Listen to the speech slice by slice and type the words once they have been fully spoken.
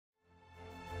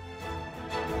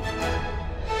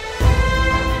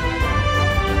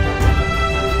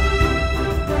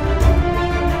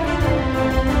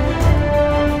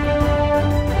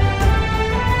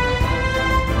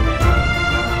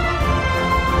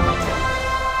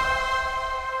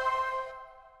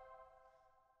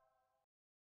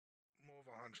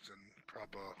punched in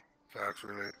proper facts,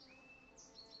 really.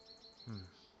 Hmm.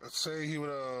 Let's say he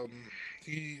would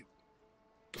he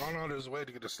gone out of his way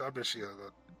to get established here.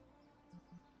 That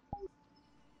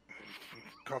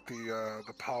caught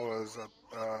the powers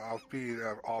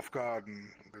off guard, and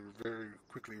they very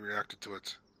quickly reacted to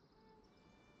it.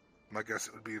 My guess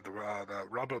it would be the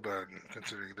rubber band,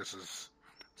 considering this is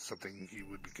something he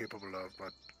would be capable of.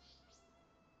 But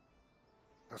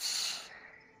that's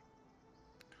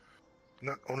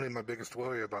not only my biggest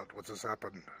worry about what has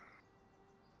happened.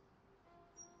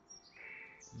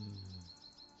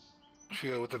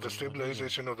 Here, with the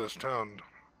destabilization of this town,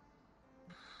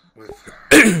 with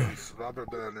this robber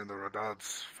baron and the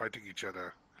Radads fighting each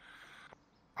other,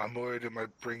 I'm worried it might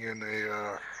bring in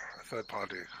a third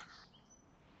party.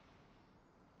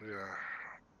 Yeah.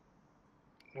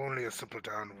 Only a simple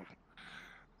town.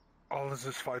 All of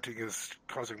this fighting is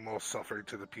causing more suffering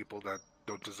to the people that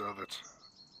don't deserve it.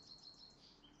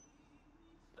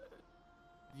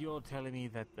 You're telling me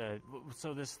that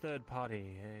so this third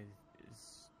party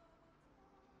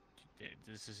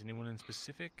is anyone in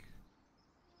specific?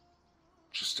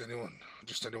 Just anyone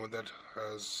that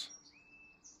has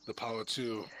the power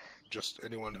to, just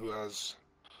anyone who has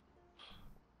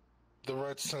the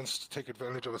right sense to take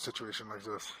advantage of a situation like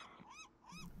this.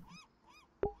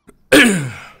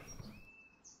 I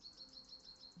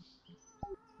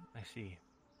see.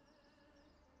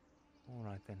 All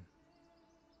right then.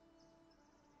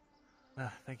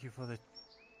 Thank you for the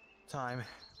time.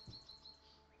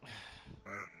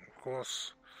 Of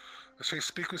course. I say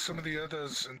speak with some of the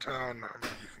others in town. I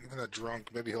mean, even that drunk,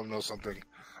 maybe he'll know something.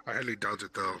 I highly doubt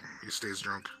it, though. He stays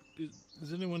drunk.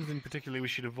 Is anyone in particular we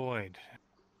should avoid?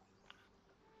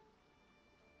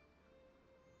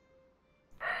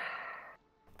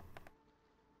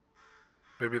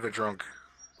 Maybe the drunk.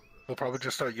 He'll probably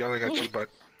just start yelling at you, but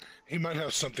he might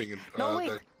have something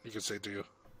that he can say to you.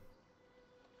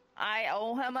 I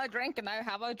owe him a drink and I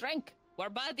have a drink. We're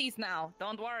buddies now.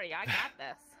 Don't worry, I got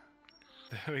this.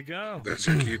 There we go. That's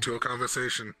your key to a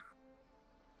conversation.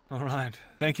 All right.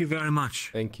 Thank you very much.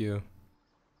 Thank you.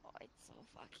 Oh, it's so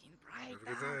fucking bright Have a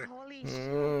good out. day. Holy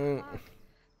shit. Fuck.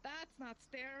 That's not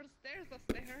stairs. There's the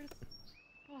stairs.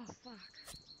 Oh, fuck.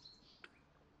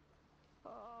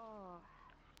 Oh,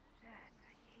 shit. I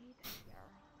hate it here.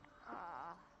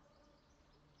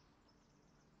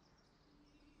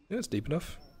 Yeah, it's deep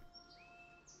enough.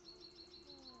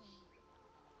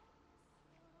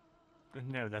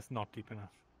 No, that's not deep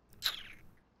enough.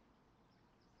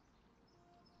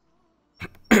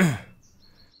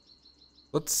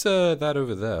 What's that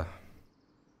over there?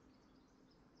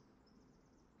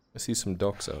 I see some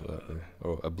docks out there,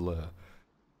 or a blur.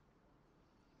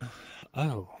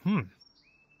 Oh,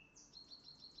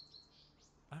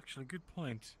 Actually, good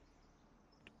point.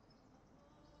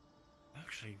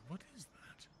 Actually, what is that?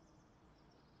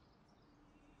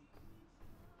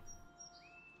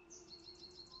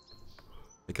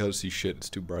 I can't see shit, it's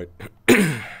too bright.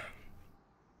 I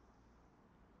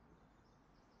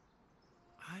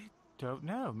don't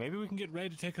know. Maybe we can get Ray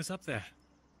to take us up there.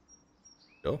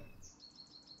 Go.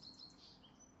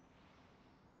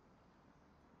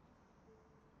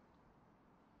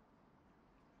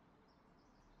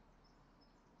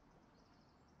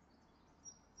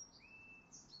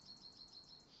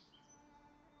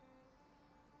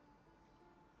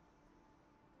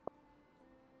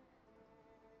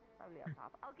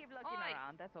 I'll keep looking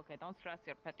around. That's okay. Don't stress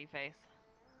your petty face.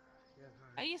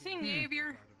 Are you seeing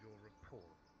Xavier?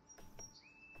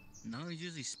 No, he's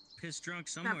usually pissed drunk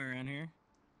somewhere around here.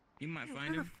 You might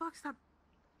find him. Who the fuck's that?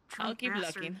 I'll keep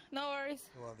bastard? looking. No worries.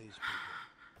 Who are these people?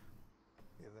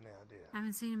 You have any idea? I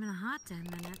haven't seen him in a hot 10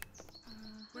 minutes.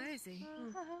 Where is he?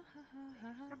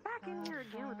 They're back in here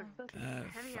again with their filthy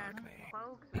heavy ass fuck me.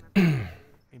 cloaks and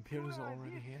Imperials are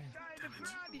already here.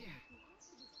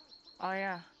 Oh,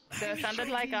 yeah. They sounded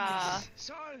like a...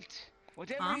 Salt,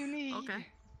 whatever you need. Okay.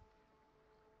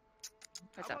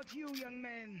 What's How up? about you, young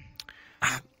man?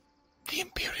 The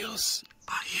Imperials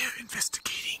are here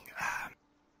investigating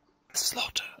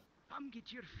slaughter Come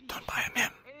get your fish. done by a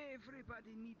man.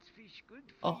 Everybody needs fish. Good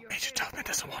for Oh. your Major health. Tubman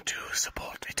doesn't want to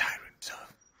support a tyrant, so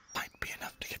might be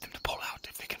enough to get them to pull out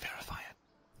if they can verify it.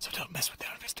 So don't mess with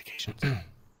their investigations.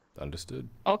 Understood.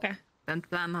 Okay. Don't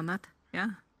plan on that. Yeah.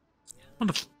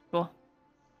 Wonderful. Cool.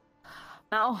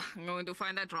 Now, I'm going to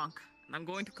find that drunk. And I'm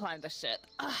going to climb the shit.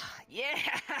 Yeah!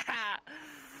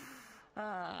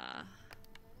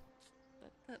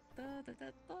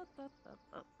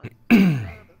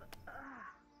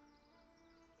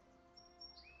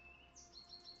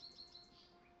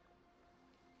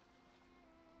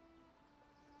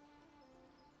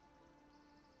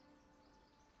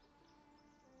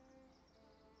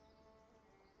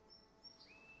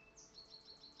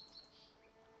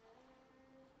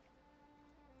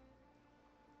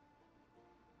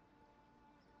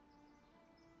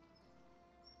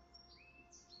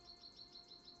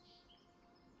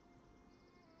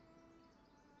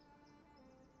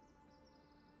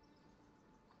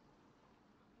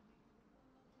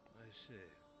 say?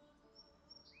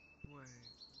 Why,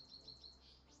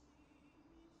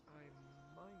 I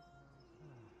might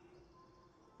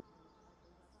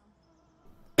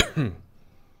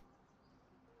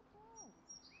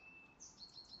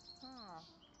Huh.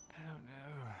 I don't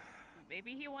know.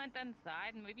 Maybe he went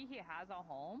inside and maybe he has a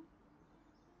home?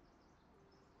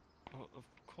 Well, of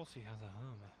course he has a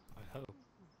home, I hope.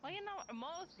 Well, you know,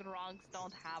 most drunks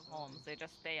don't have homes. They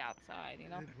just stay outside, you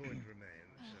know? The point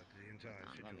remains that the entire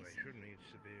Let me see. situation needs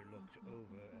to be looked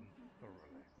over and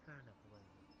thoroughly.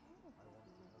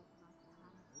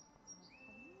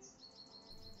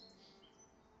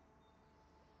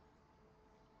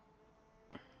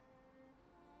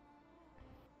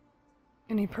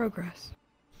 Any progress?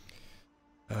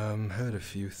 Heard a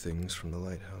few things from the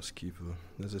lighthouse keeper.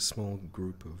 There's a small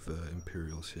group of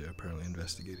Imperials here apparently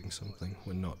investigating something.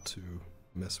 We're not to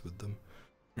mess with them.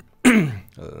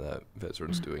 Other than that,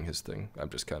 Veteran's doing his thing. I'm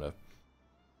just kind of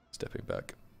stepping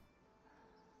back.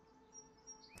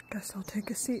 Guess I'll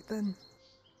take a seat then.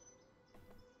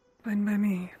 Fine by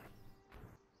me.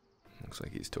 Looks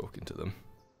like he's talking to them.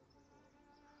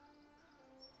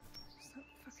 Is that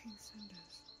fucking Sanders?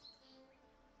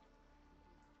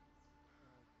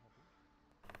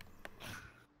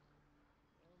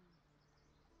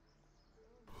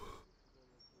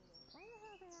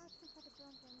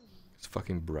 It's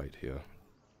fucking bright here.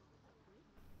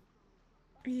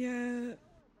 Yeah,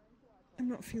 I'm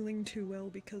not feeling too well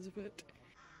because of it.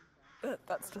 But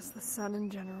that's just the sun in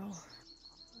general.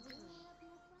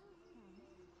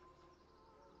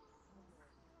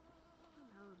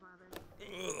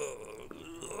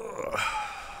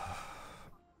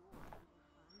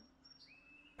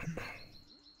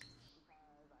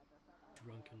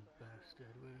 Drunken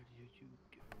bastard, where did you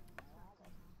go?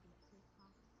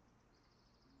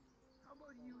 How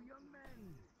about you, young man?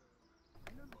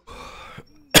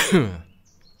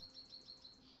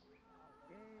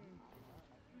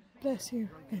 Bless you,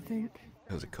 I think.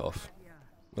 There's a cough.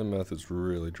 My mouth is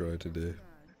really dry today.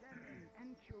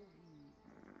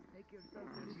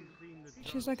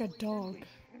 She's like a dog.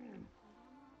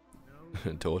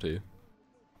 Torty.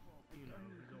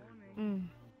 Mm.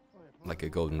 Like a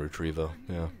golden retriever,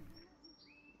 yeah.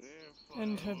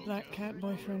 And her black cat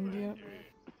boyfriend, yep.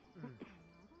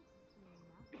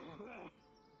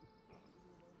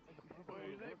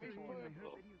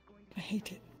 I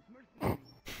hate it.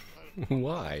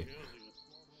 Why?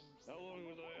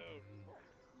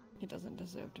 He doesn't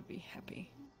deserve to be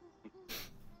happy.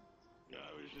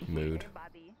 Mood. Hey,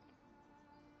 buddy.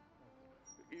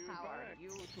 How are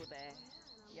you today?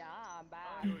 Yeah, I'm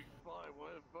back. Fine,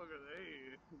 what the fuck are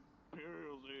they?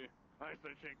 Imperials here. I used to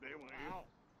think they were here.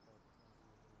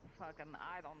 Fucking,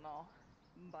 I don't know.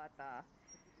 But,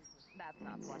 that's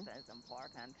not what is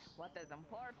important. What is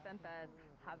important is,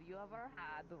 have you ever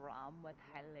had rum with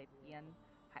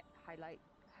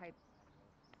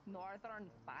Northern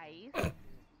Spice?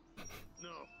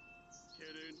 No.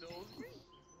 Can you indulge me?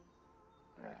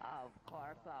 Of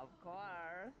course, of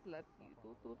course. Let's see.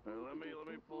 Let me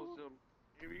pull some.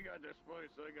 If you got that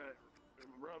spice, I got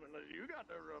rum. Unless you got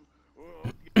that rum, well,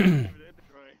 give that a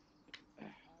try.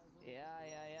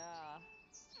 Yeah.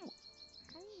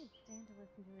 How do you stand to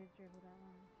listen to his dribble that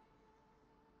long?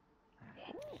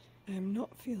 I'm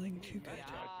not feeling too good.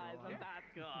 Yeah, isn't that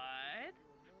good?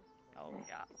 Oh,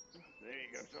 yeah. There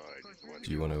you go. Sorry, just one.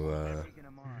 Do you want to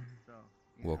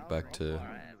walk back to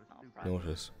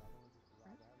Nautis?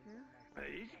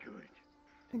 He's good. I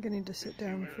think I need to sit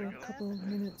down for a couple of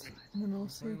minutes and then I'll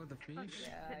see.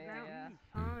 Yeah.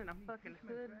 On a fucking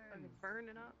hood, fucking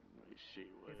burning up. Let's see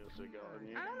what else I got in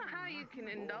here. I don't know how you can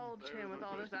indulge him with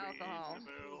all this alcohol.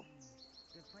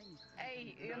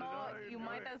 Hey, you know, you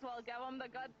might as well give him the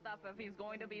good stuff if he's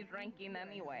going to be drinking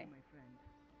anyway.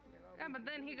 Yeah, but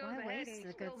then he goes ahead and he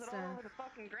spills it all over the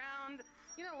fucking ground.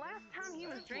 You know, last time he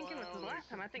was drinking was the last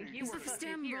time I think you were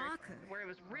fucking here, where it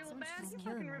was real bad. He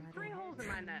fucking ripped 3 holes in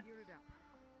my net.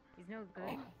 He's no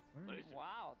good.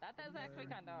 Wow, that is actually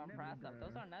kind of impressive.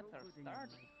 Those are nets are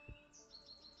sturdy.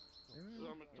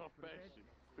 So I'm a tough bastard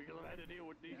because I had to deal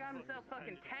with these. He got himself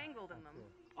fucking tangled in them.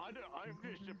 I'm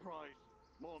just surprised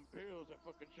more Imperials have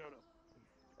fucking showed up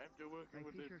after working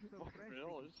with the fucking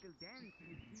fellas.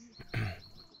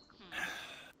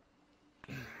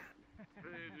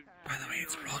 By the way,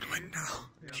 it's Rodwin now.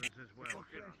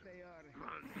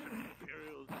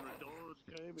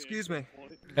 Excuse me.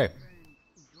 Hey.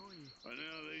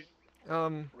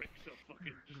 I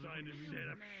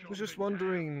was just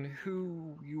wondering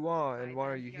who you are and why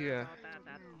are you here.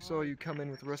 Saw you come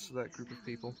in with the rest of that group of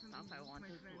people.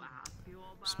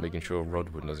 Just making sure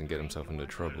Rodwin doesn't get himself into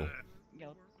trouble. Yeah,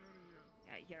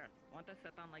 here. want to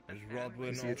sit on like the Is stand? Rodwin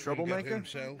Is he a often troublemaker? get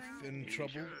himself in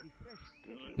trouble?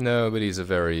 No, but he's a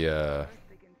very,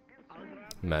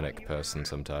 manic person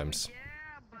sometimes.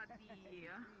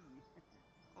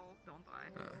 Oh, don't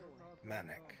I?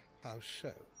 Manic. How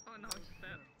so? Oh no, shit.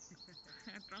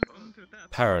 Drunk him to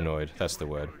death. Paranoid, that's the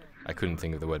word. I couldn't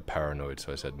think of the word paranoid,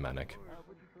 so I said manic.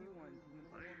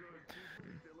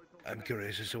 I'm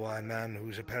curious as to why a man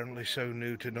who's apparently so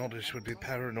new to Nautis would be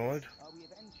paranoid.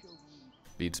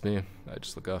 Beats me. I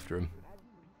just look after him.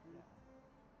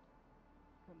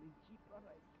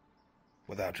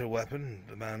 Without a weapon,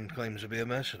 the man claims to be a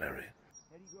mercenary.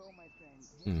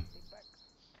 Hmm.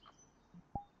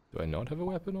 Do I not have a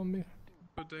weapon on me?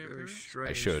 Very strange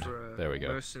I should. for a There we go.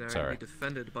 mercenary to Sorry. be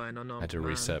defended by an I unarmed had to man.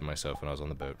 reset myself when I was on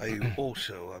the boat. Are you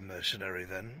also a mercenary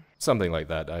then? Something like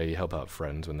that. I help out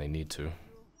friends when they need to.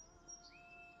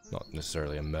 Not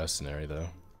necessarily a mercenary, though.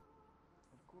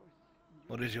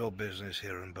 What is your business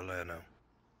here in Palermo?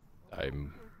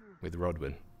 I'm with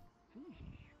Rodwin.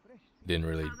 He didn't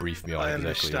really brief me on I exactly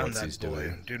understand what that, he's boy.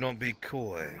 doing. Do not be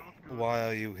coy. Why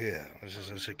are you here? This is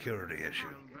a security issue.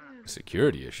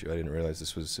 Security issue? I didn't realize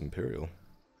this was Imperial.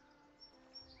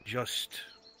 Just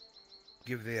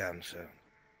give the answer.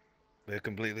 We're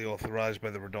completely authorized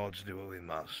by the Renaud to do what we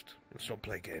must. Let's not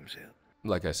play games here.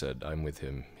 Like I said, I'm with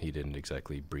him. He didn't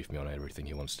exactly brief me on everything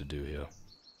he wants to do here.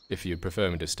 If you'd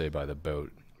prefer me to stay by the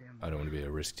boat, I don't want to be a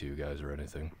risk to you guys or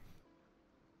anything.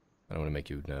 I don't want to make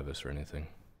you nervous or anything.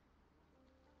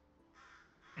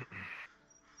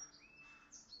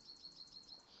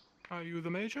 Are you the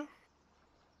Major?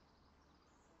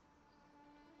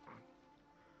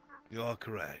 You are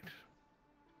correct.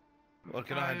 What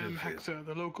can I do am for you? Hector,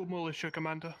 the local militia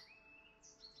commander.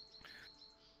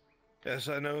 Yes,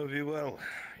 I know of you well.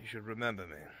 You should remember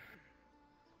me.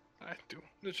 I do.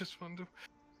 I just want to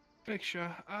make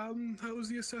sure. How's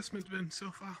the assessment been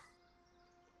so far?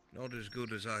 Not as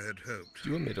good as I had hoped. Do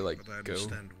you want me to, like, but I go?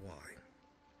 understand why.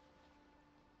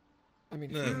 I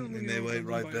mean, No, we may wait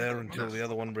right there until the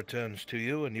other one returns to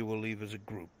you, and you will leave as a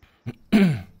group.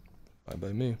 Bye by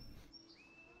me.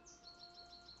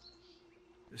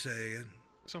 Say again.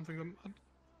 Is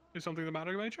something the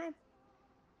matter, Major?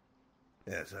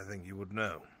 Yes, I think you would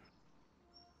know.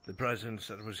 The presence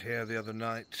that was here the other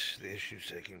night, the issues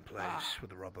taking place with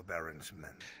the robber baron's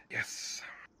men. Yes.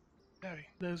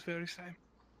 Those very same.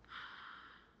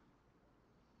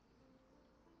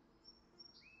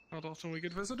 Not often we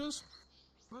get visitors,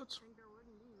 but...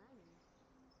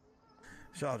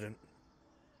 Sergeant,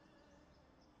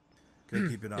 go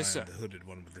keep an eye Yes, on sir. the hooded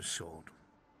one with the sword.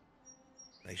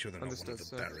 Make sure they're not one of Understood,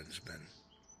 the sir. baron's men.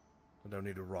 I don't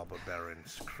need a robber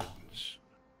baron's credence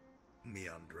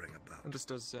meandering about.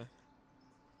 Understood, sir.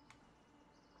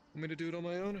 Want me to do it on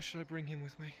my own, or should I bring him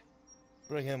with me?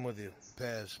 Bring him with you.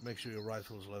 Pairs, make sure your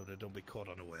rifle's loaded. Don't be caught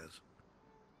unawares.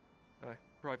 Aye,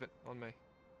 private, on me.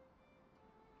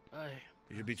 Aye.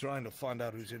 You should be trying to find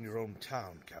out who's in your own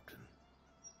town, Captain.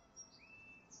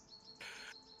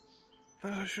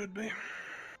 Should be.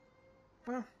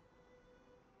 Well,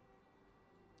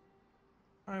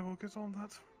 I will get on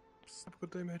that. Have a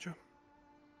good day, Major.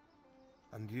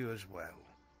 And you as well.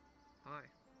 Hi.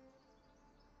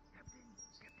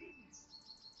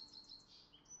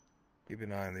 Keep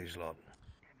an eye on these lot.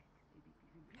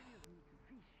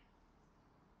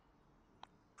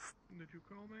 Did you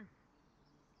call me?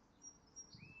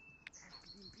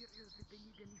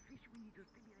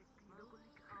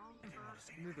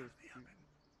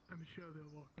 I'm sure they'll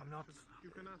walk. I'm not. You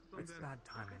can ask them It's then. bad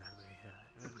timing that we're here.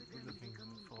 We're looking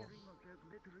for.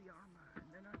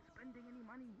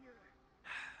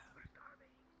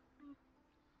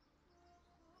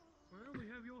 Well, we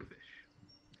have your fish.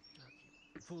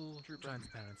 Full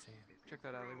transparency. Check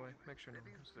that alleyway. Make sure no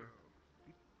one comes through.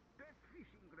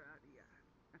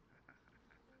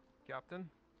 Captain?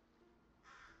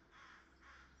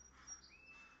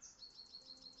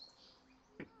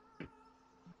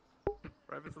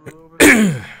 Private's a little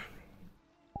bit.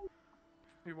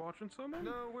 You watching someone?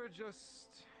 No, we're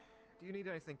just... Do you need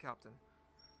anything, Captain?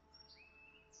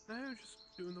 No, just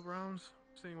doing the rounds,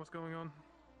 seeing what's going on.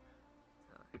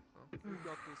 Well, we've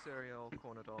got this area all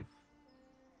cornered off.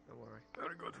 Don't worry.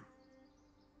 Very good.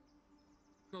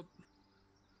 Well,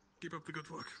 keep up the good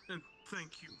work, and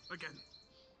thank you again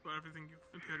for everything you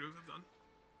Imperials have done.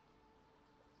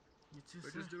 You too,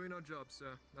 We're sir. just doing our job,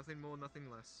 sir. Nothing more, nothing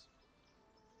less.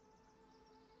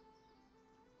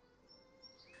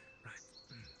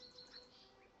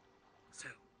 So,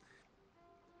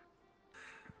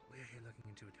 we're here looking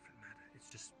into a different matter. It's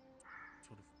just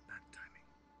sort of bad timing.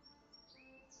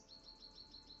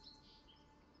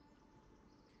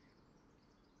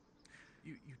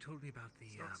 You told me about the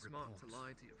It's not smart reports. to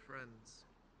lie to your friends.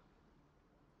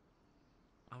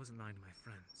 I wasn't lying to my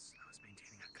friends. I was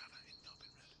maintaining a cover in the open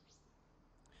road.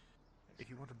 If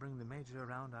you want to bring the Major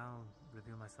around, I'll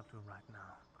reveal myself to him right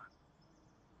now. But,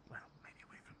 well, maybe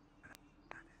away from that.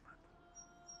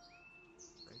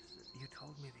 But you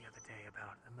told me the other day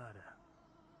about a murder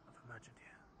of a merchant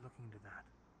here. Looking into that.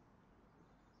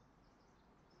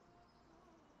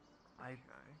 I've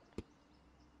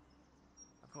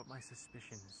got my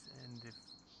suspicions, and if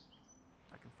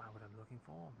I can find what I'm looking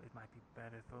for, it might be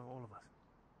better for all of us.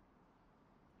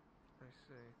 I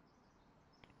see.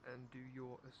 And do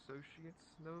your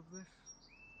associates know of this?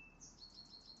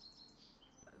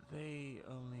 They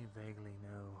only vaguely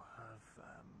know of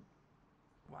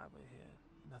why we're here.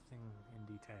 Nothing in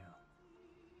detail.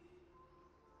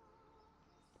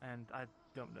 And I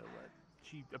don't know what.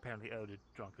 She apparently owed a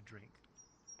drunk a drink.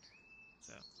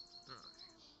 So.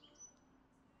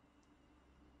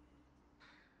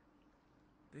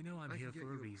 They know I'm here for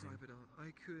a reason. They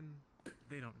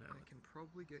don't know. I can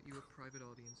probably get you a private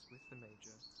audience with the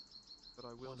Major, but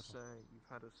I will say you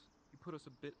put us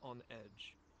a bit on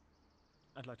edge.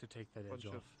 I'd like to take that edge Bunch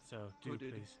off, of so do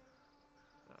hooded- please.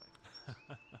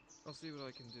 I'll see what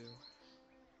I can do,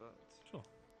 but sure,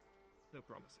 no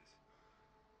promises.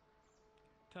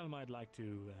 Tell him I'd like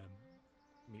to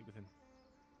meet with him.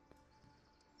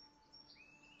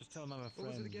 Just tell him I'm a friend, What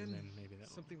was it again? and then maybe that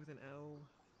Something with an L.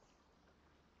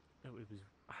 No, it was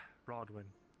Rodwin.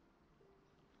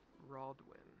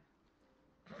 Rodwin.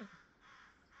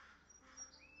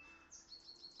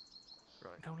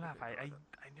 Right. Don't laugh. okay, I got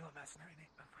it. knew a mercenary name.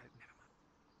 Oh, right, never mind.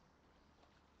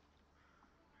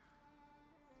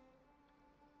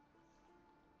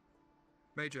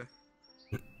 Major.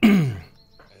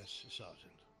 Yes,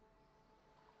 Sergeant.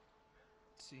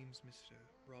 It seems Mr.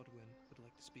 Rodwin would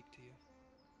like to speak to you.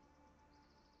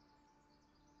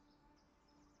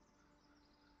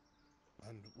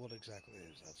 And what exactly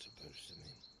is that supposed to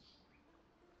mean?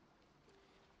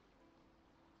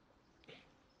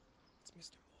 It's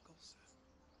Mr. Morgul, sir.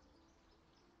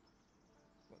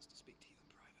 Wants to speak to you in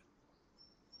private.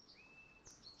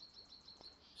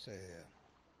 Say here.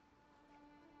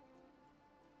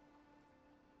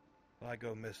 If I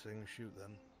go missing, shoot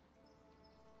them.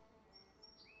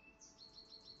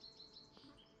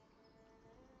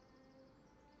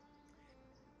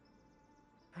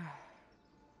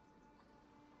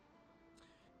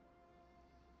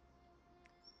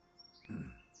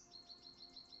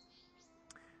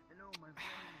 Hello, my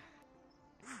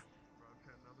friend. Brought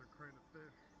you another crate of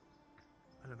fish.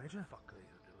 Hello, Major. What the fuck are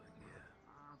you doing here?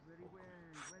 Very well.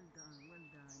 Well done, well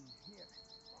done. Here.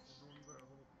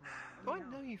 Do I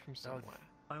know you from somewhere?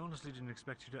 I honestly didn't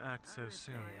expect you to act so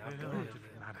soon. Yeah, I've got a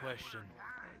question.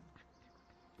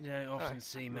 You don't often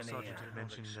see many Sergeant had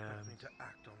mentioned to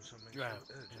act on something drought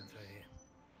so urgent.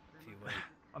 if you wait.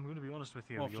 I'm going to be honest with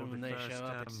you. Often You're when the they first show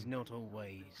up, it's not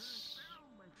always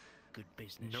good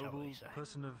business, shall noble we say.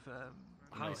 person of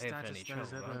high Not here for status any that has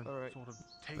trouble, ever right? sort of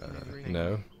taken anything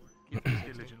no.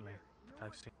 diligently that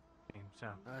I've seen. So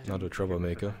Not a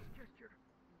troublemaker.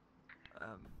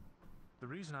 the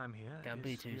reason I'm here Can't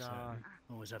be is too we are- certain.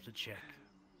 Always have to check.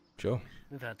 Sure.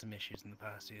 We've had some issues in the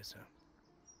past year, so.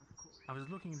 I was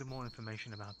looking into more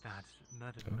information about that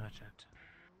murdered Oh. merchant.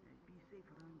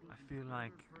 I feel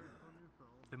like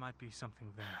there might be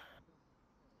something there,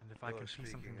 and if I You're can piece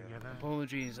something speaking of- together.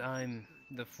 Apologies, I'm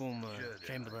the former Jordan,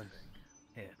 Chamberlain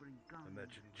I here. The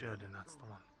merchant Jordan, that's the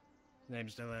one.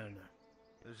 Name's Delano.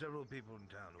 There's several people in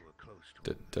town who are close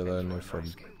to it. Delano That's why from I'm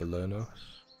asking. Belerno.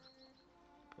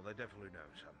 Well, they definitely know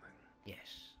something.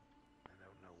 Yes. I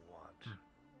don't know what.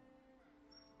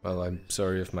 Well, I'm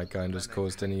sorry if my kind has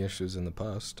caused any issues in the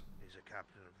past. He's a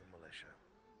captain of the militia.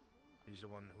 He's the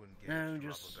one who engaged No, the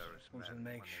just robber barons want to men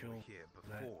make when they sure were here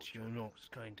before that you're not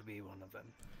going to be one of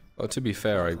them. Well, to be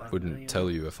fair, I wouldn't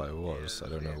tell you if I was. I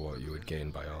don't know what you would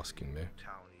gain by asking me.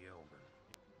 Town yeoman.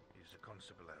 He's the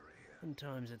constabulary here.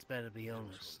 Sometimes it's better to be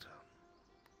honest.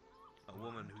 A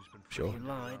woman who's been Sure. If you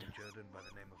lied, Jordan by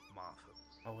the name of Martha.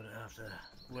 I wouldn't have to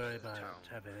worry about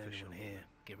having anyone here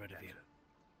get rid of you.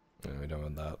 No, we don't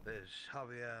want that. There's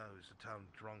Javier, who's a town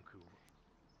drunk who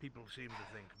people seem to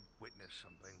think witnessed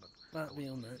something, but But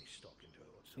beyond that, stuck into it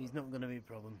whatsoever. he's not going to be a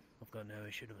problem. I've got no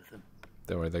issue with him.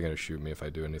 Don't worry, they're gonna shoot me if I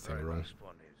do anything Very wrong. last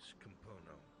one is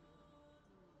Compono.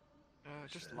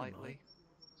 Just lightly.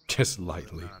 Just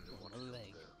lightly. What a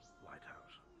leg.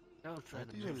 Lighthouse. I'll try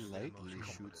to You move lightly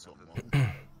shoot someone.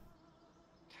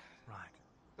 Right.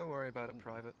 Don't worry about it,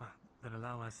 private. Then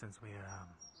allow us, since we're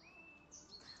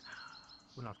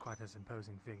not quite as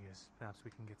imposing figures, perhaps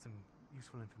we can get some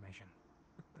useful information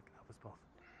that can help us both.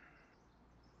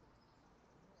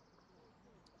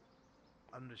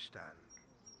 understand,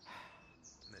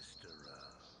 Mr.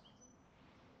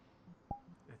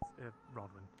 It's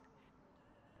Rodwin.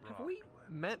 Have we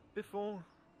met before?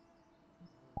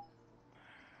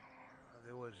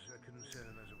 There was a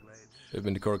concern as of late. You've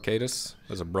been to Corcatus?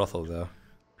 There's a brothel there.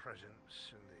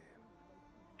 Presence in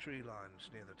the tree lines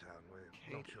near the town.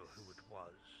 We're not sure who it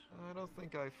was. I don't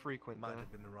think I frequent Might that.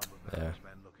 have been the robber Yeah.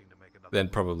 men looking to make another. Then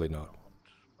probably not.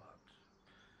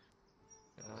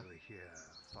 We're here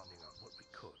finding out what we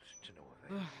could to know of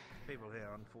it. People here,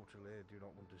 unfortunately, do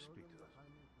not want to speak to us.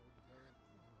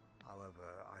 However,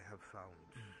 I have found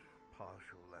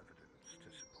partial evidence to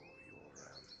support your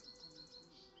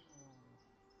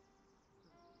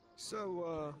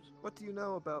So, what do you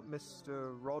know about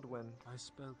Mr. Rodwin? I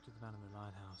spoke to the man in the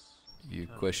lighthouse. You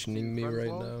questioning me right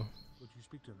now? Would you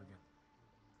speak to him again?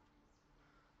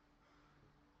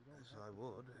 Yes, I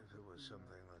would if it was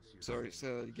something that's useful. Sorry, say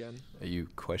that again. Are you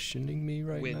questioning me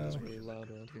right Wind now? is really loud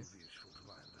around here.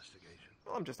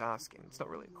 Well, I'm just asking. It's not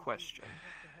really a question.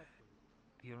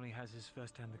 He only has his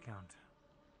first-hand account.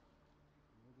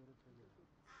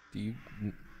 Do you...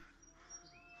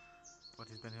 But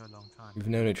he's been here a long time. We've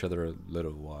known each other a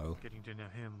little while. Getting to know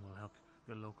him will help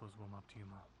the locals warm up to you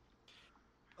more.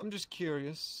 I'm just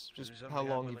curious, just how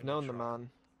long you've known the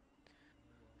man.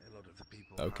 A lot of the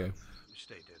people Okay. have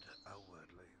stated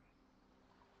outwardly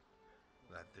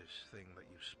that this thing that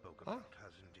you spoke about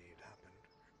has indeed happened.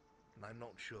 And I'm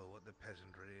not sure what the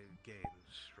peasantry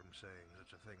gains from saying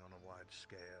such a thing on a wide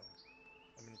scale.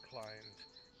 I'm inclined,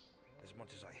 as much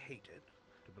as I hate it,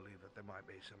 to believe that there might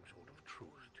be some sort of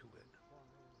truth to it.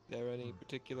 Is there any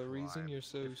particular reason you're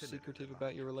so secretive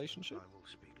about your relationship? I will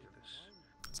speak to this.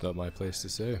 It's not my place to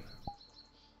say.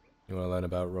 You want to learn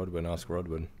about Rodwin, ask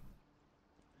Rodwin.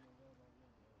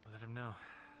 I'll let him know.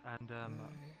 And,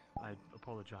 I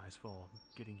apologize for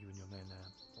getting you and your men there.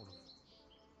 All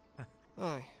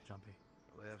of Aye. jumpy.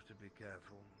 We have to be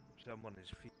careful. Someone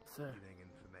is feeding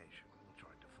information. We'll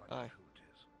try to find out who it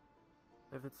is.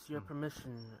 If it's your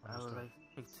permission, I would like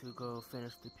to go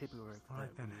finish the paperwork.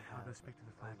 Alright then, I'll go speak to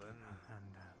the flagkeeper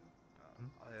and,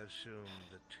 I assume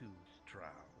the tooth drow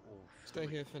or Stay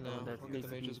here for now. I'll get the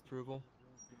major's approval.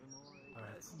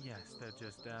 Alright, yes, they're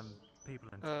just, people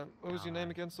in what was your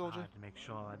name again, soldier? I had to make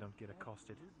sure I don't get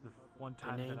accosted. The one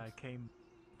time that I came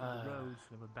to the roads,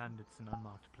 there were bandits and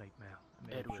unmarked plate mail. And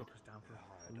they Edward. shook us down for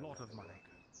a lot of money.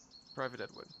 Private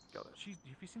Edward. Got it.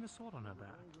 Have you seen the sword on her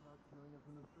back?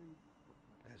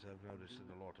 Yes, I've noticed that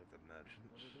a lot of the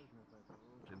merchants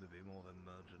seem to be more than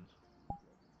merchants.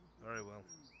 Very well.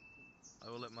 I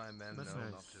will let my men know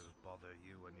not to bother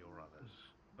you and your others.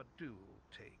 But do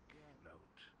take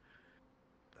note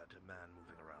that a man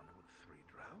moving around with 3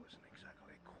 drow isn't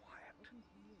exactly quiet.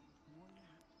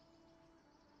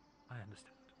 I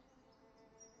understand.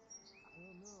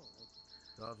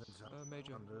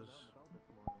 Major.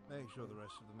 Make sure the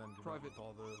rest of the men do not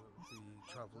bother the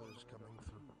travellers coming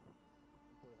through.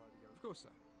 Of course,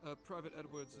 sir. Private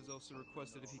Edwards has also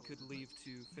requested if he could leave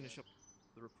to finish up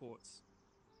the reports.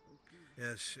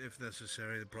 Yes, if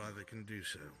necessary, the private can do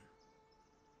so.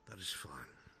 That is fine.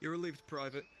 You're relieved,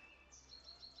 Private.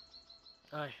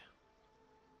 Aye.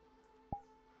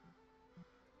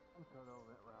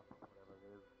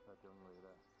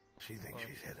 She thinks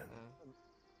she's hidden.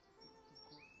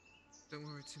 Don't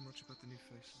worry too much about the new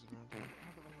faces around here.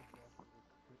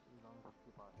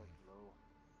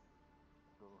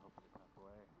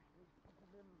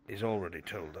 He's already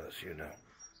told us, you know.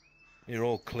 You're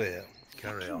all clear.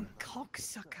 Carry on.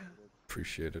 Cocksucker.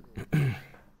 Appreciate it.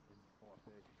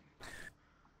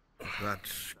 That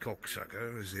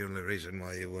cocksucker is the only reason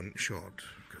why you weren't shot,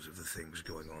 because of the things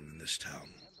going on in this town.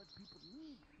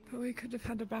 But we could have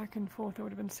had a back and forth. It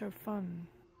would have been so fun.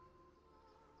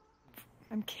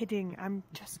 I'm kidding. I'm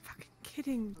just fucking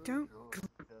kidding. Don't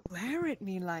glare at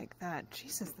me like that.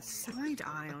 Jesus, the side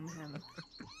eye on him.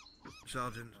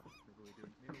 Sergeant.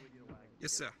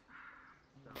 Yes, sir.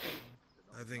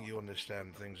 I think you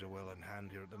understand things are well in hand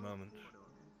here at the moment.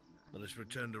 Let us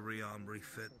return to rearm,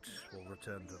 refit. We'll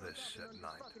return to this at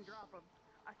night.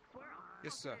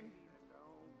 Yes, sir.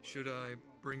 Should I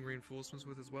bring reinforcements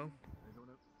with as well?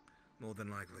 More than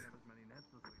likely.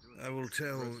 I will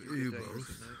tell you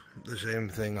both the same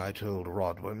thing I told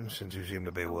Rodwin, since you seem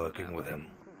to be working with him.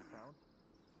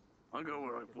 I'll go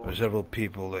where I There are several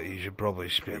people that you should probably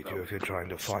speak to if you're trying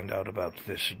to find out about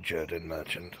this Jerdin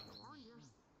merchant.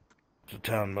 The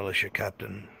town militia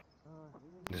captain.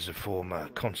 There's a former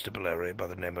constabulary by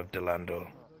the name of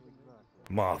Delando.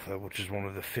 Martha, which is one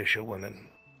of the fisher women.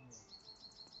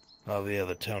 The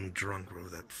other town drunk, whoever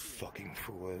that fucking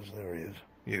fool is. There he is.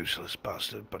 Useless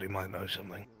bastard, but he might know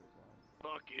something.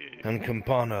 Fuck you. And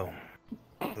Campano.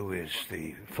 who is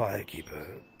the firekeeper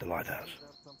at the lighthouse.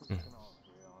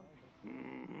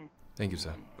 Thank you,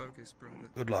 sir.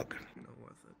 Good luck.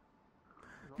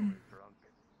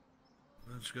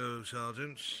 Let's go,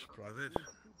 sergeants. Private.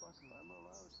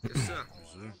 Yes, sir.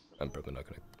 I'm probably not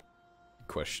going to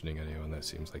questioning anyone. That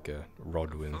seems like a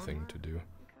Rodwin thing to do.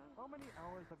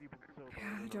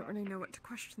 Yeah, I don't really know what to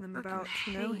question them about.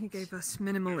 You know, he gave us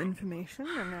minimal information,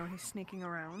 and now he's sneaking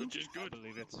around. Which is good.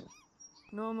 Believe it.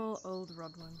 Normal old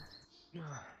Rodwin. Do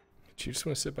you just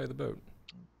want to sit by the boat?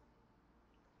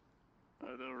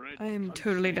 I am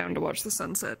totally down to watch the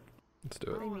sunset. Let's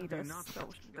do it. They need us.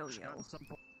 They'll yell. Some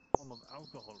form of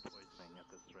alcohol poisoning at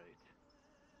this rate.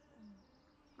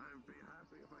 I'd be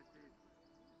happy if I did.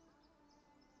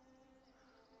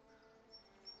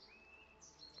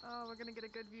 Oh, we're gonna get a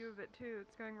good view of it too.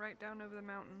 It's going right down over the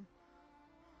mountain.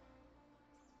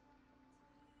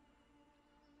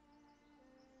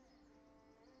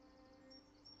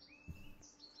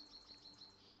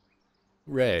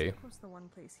 Ray. Of course, the one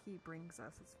place he brings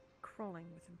us is crawling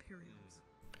with Imperials.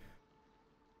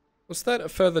 What's that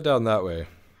further down that way?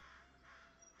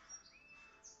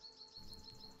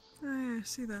 Oh yeah, I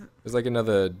see that. There's like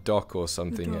another dock or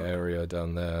something dock. area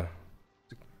down there.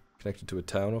 Connected to a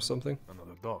town or something?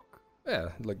 Another dock. Yeah,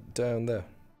 like down there.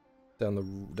 Down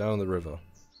the river.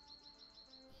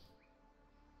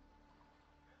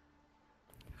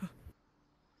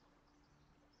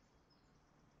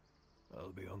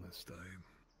 I'll be honest, I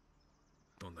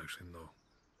don't actually know.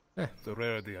 Eh. It's a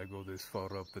rarity I go this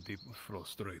far up the deep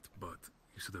frost strait, but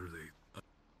you said there's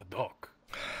a dock.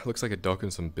 Looks like a dock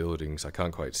and some buildings. I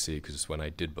can't quite see because when I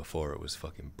did before it was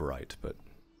fucking bright, but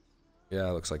yeah,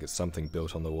 looks like it's something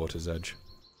built on the water's edge.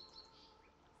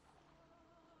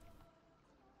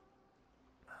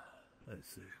 I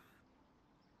see.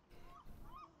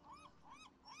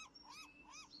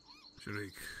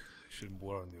 Sharik, I should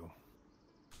warn you,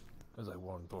 as I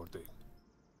warned Porty.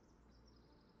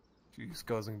 She's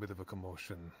causing a bit of a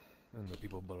commotion, and the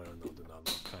people below do not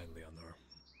look kindly on her.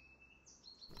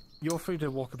 You're free to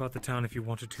walk about the town if you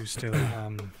wanted to still.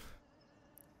 I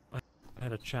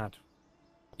had a chat.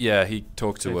 Yeah, he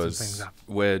talked to Cleared some us. things up.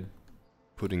 We're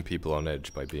putting people on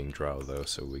edge by being drow, though,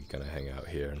 so we're gonna hang out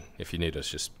here. And if you need us,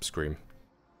 just scream.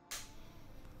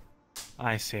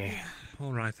 I see.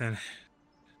 All right then.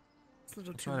 It's a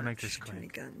little I'll too try to make much, this too many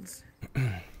quick. guns.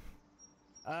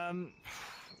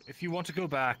 If you want to go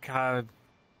back, I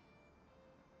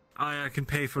can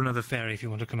pay for another ferry if you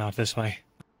want to come out this way.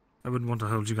 I wouldn't want to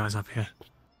hold you guys up here.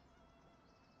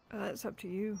 That's up to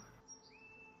you.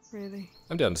 Really.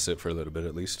 I'm down to sit for a little bit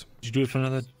at least. Did you do it for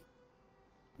another?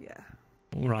 Yeah.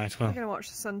 All right. Well, I'm gonna watch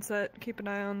the sunset. Keep an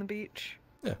eye on the beach.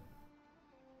 Yeah.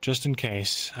 Just in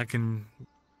case, I can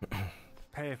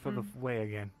pay for the way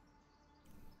again.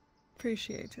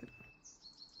 Appreciate it.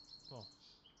 Cool.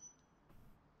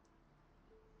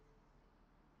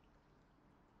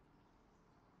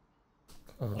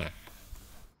 Oh,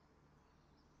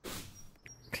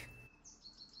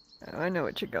 I know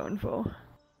what you're going for.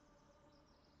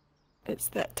 It's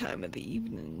that time of the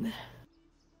evening.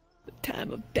 The time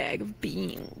of bag of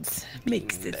beans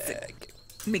makes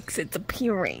its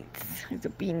appearance as a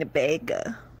bean a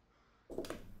bagger.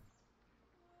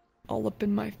 All up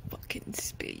in my fucking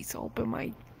space, all up in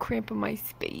my cramping my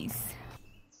space.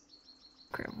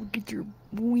 Get your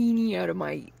weenie out of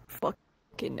my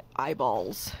fucking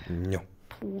eyeballs. No.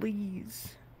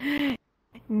 Please.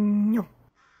 No.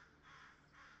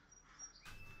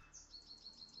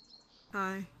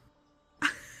 Hi. I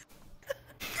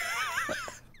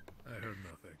heard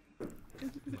nothing.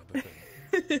 Not a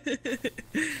thing.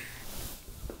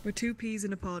 We're two peas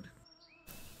in a pod.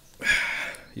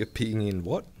 You're peeing in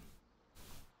what?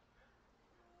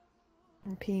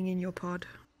 I'm peeing in your pod.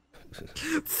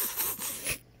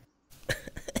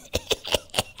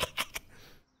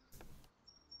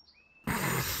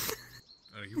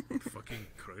 Are you fucking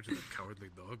crouching a cowardly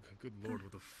dog? Good lord,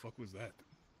 what the fuck was that?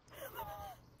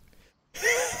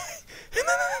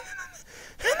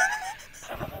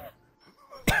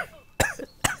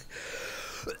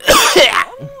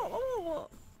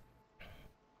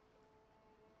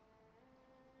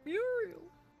 Muriel.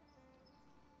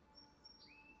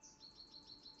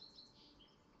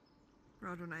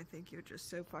 Rodwin, I think you're just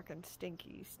so fucking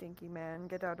stinky, man.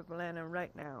 Get out of Atlanta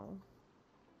right now.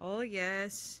 Oh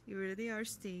yes, you really are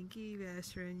stinky,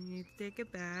 best friend. You need to take a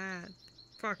bath.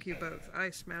 Fuck you both.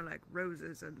 I smell like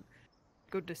roses and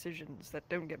good decisions that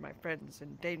don't get my friends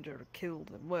in danger or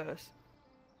killed and worse.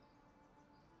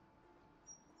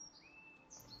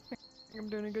 I think I'm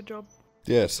doing a good job.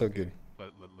 Yeah, so good.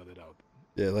 Let it out.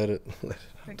 Yeah, let it out.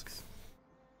 Thanks.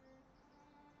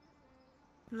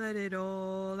 Let it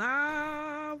all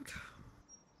out.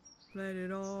 Let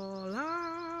it all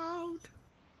out.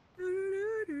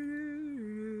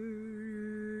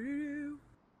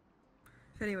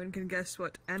 If anyone can guess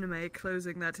what anime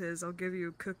closing that is, I'll give you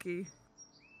a cookie.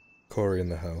 Corey in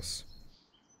the house.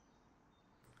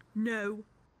 No.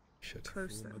 Shit.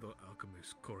 Close though. Fullmetal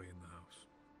Alchemist, Corey in the house.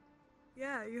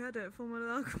 Yeah, you had it.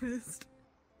 Fullmetal Alchemist.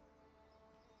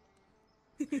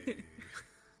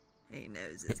 He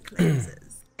knows his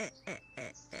closes. I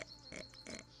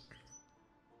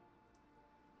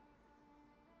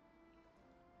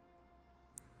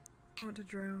want to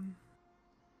drown.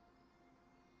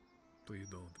 Please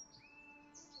don't.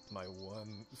 My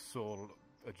one sole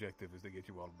objective is to get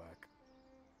you all back.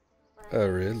 Oh,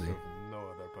 really? Serve no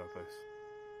other purpose.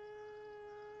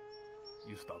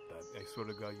 You stop that. I swear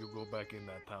to God, you go back in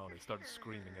that town and start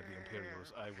screaming at the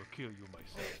Imperials. I will kill you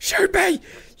myself. Shoot me!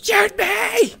 Shoot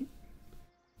me!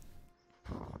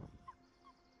 God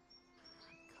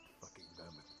fucking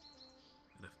damn it.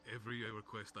 And if every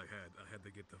request I had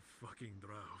to get the fucking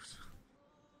drows.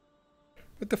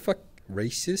 What the fuck?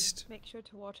 Racist? Make sure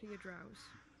to water your drows.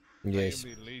 Yes. I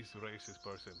am the least racist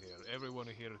person here. Everyone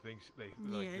here thinks they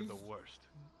like you're the worst.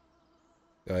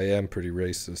 I am pretty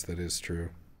racist, that is true.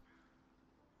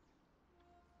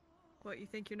 What, you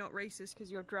think you're not racist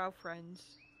because you're drow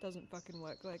friends? Doesn't fucking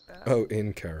work like that. Oh,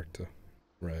 in character.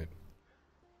 Right.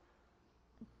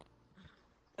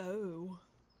 Oh.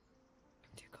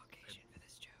 I'm too Caucasian for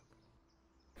this joke.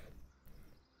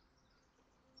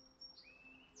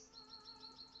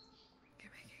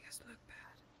 You're making us look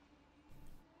bad.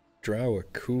 Drow are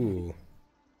cool.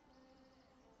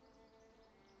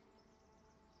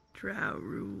 Drow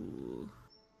rule.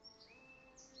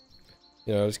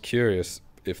 You know, I was curious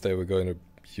if they were going to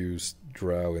use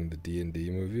Drow in the D&D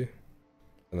movie.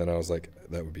 And then I was like,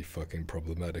 that would be fucking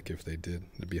problematic if they did.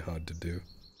 It'd be hard to do.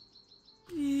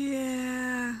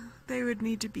 Yeah, they would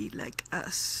need to be like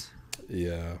us.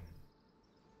 Yeah.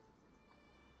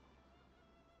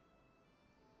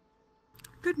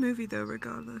 Good movie though,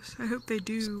 regardless. I hope they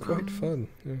do. It's quite fun,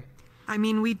 yeah. I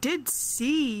mean, we did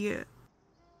see...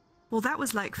 Well, that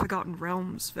was like Forgotten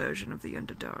Realms version of the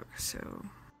Underdark, so...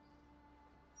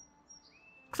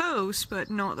 Close, but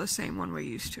not the same one we're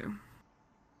used to.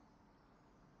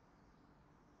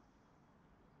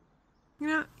 You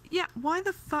know, yeah, why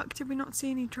the fuck did we not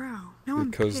see any drow? No one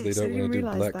Because they don't want to do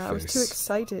blackface. I was too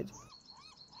excited.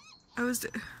 They're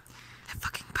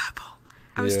fucking purple.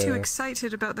 I was too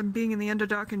excited about them being in the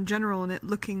Underdark in general and it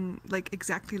looking like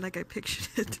exactly like I pictured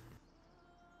it.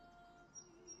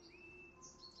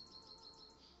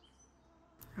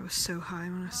 I was so high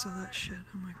when I saw that shit.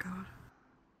 Oh my god.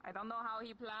 I don't know how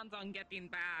he plans on getting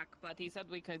back, but he said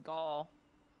we could go.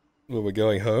 Well, we're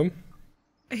going home?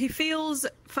 He feels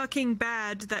fucking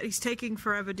bad that he's taking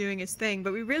forever doing his thing,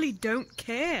 but we really don't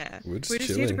care. We're just here to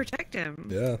chilling. protect him.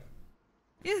 Yeah.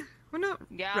 Yeah, we're not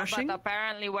rushing. But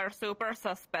apparently we're super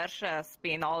suspicious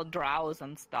being all drows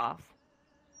and stuff.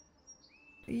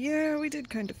 Yeah, we did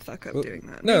kind of fuck up doing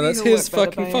that. No, Maybe that's he'll his work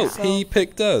better fucking by fault. himself. He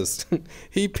picked us.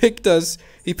 He picked us.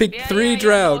 He picked three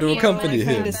drow to accompany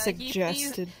him. He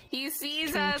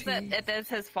sees as that it is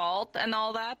his fault and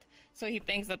all that, so he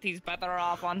thinks that he's better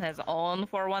off on his own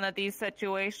for one of these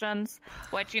situations.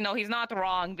 Which, you know, he's not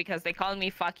wrong because they call me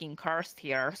fucking cursed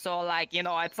here. So, like, you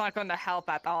know, it's not going to help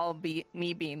at all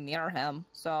me being near him.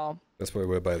 So That's why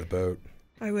we're by the boat.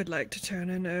 I would like to turn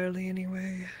in early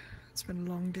anyway. It's been a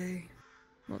long day.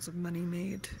 Lots of money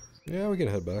made. Yeah, we can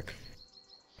head back.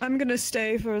 I'm gonna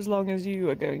stay for as long as you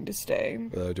are going to stay.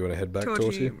 Do you want to head back,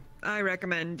 Torty, Torty? I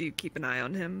recommend you keep an eye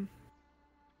on him.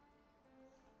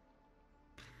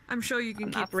 I'm sure you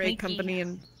can keep Ray company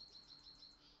and...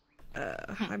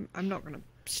 I'm not gonna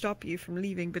stop you from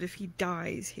leaving, but if he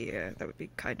dies here, that would be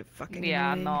kind of fucking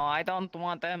annoying. no, I don't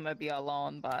want him to be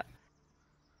alone, but...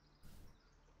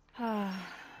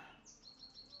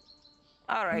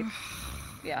 Alright.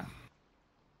 Yeah.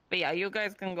 But yeah, you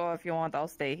guys can go if you want. I'll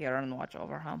stay here and watch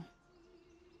over him.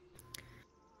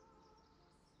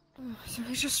 So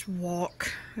we just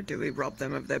walk, or do we rob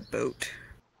them of their boat?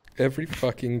 Every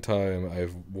fucking time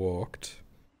I've walked,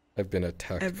 I've been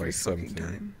attacked by something.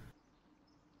 Time.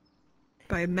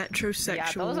 By metrosexuals.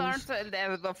 Yeah, those aren't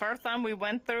the first time we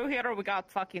went through here. We got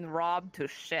fucking robbed to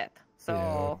shit.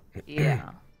 So yeah.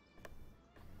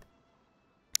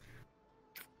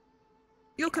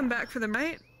 You'll come back for them,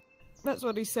 right? That's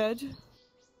what he said. If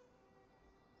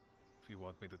you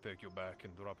want me to take you back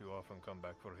and drop you off and come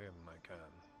back for him, I can.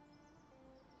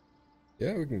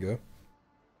 Yeah, we can go.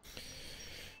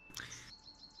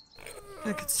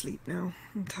 I could sleep now.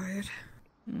 I'm tired.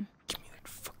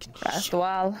 Rest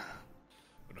well.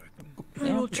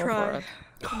 I will go for try. it.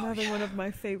 I'm having one of my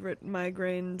favorite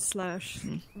migraine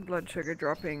 / blood sugar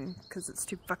dropping because it's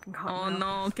too fucking hot Oh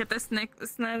now. no, get the snack,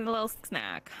 little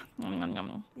snack. Nom, nom,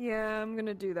 nom. Yeah, I'm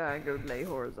gonna do that and go lay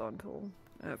horizontal.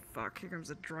 Oh fuck, here comes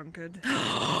a drunkard.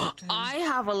 I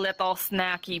have a little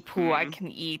snacky poo I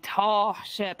can eat. Oh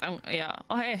shit. Yeah.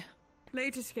 Oh hey.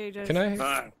 Latest cages. Can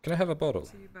I have a bottle?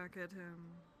 See you back at him.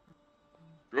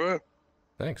 Good.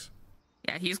 Thanks.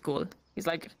 Yeah, he's cool. He's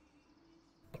like,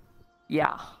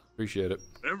 yeah. Appreciate it.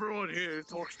 Everyone here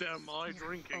talks down my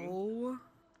drinking. Oh.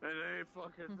 And they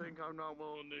fucking think I'm not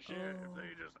willing to share. If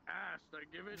they just ask, I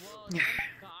give it to Whoa, them.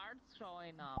 guards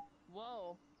showing up.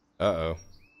 Whoa. Uh-oh.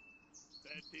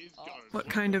 That is guards. What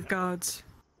kind of guards?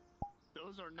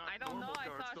 Those are not I don't know. normal I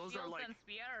guards. saw Those shields are like and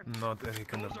spears. Not any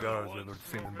kind of guards ever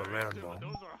seen in Balerno.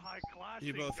 those are high class.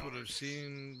 You both would have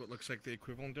seen what looks like the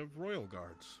equivalent of royal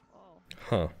guards.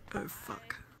 Huh. Oh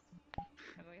fuck.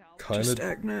 Kinda Just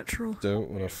act natural. don't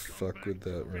want to fuck with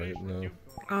that right now.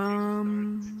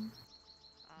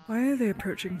 Why are they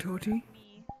approaching Torty?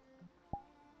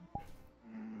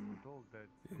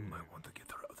 You might want to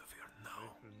get her out of here now.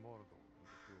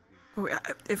 Oh,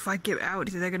 if I get out,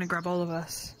 they're gonna grab all of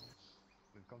us.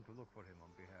 We've come to look for him on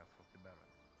behalf of the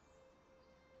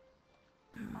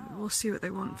Baron. We'll see what they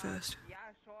want first. Yeah,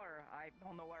 sure. I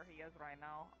don't know where he is right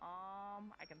now.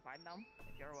 I can find them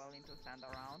if you're willing to stand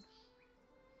around.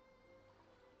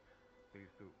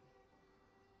 Please do.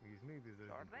 He's maybe the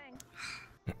Sure thing.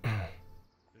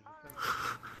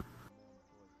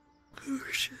 Oh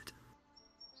shit.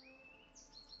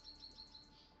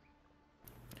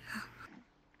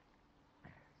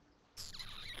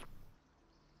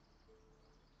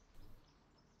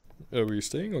 Are you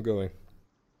staying or going?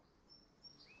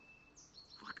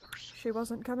 She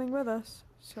wasn't coming with us,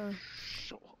 so.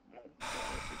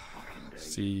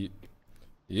 See,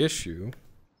 the issue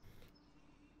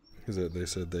is that they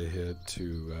said they had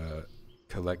to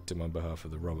collect him on behalf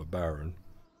of the robber baron.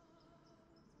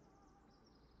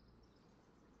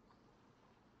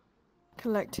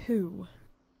 Collect who?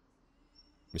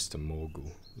 Mr.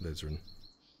 Morgul, Lezrin.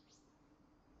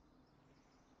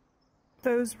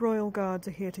 Those royal guards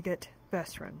are here to get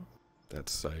Vesrin.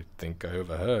 That's, I think I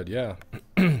overheard, yeah.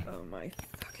 Oh my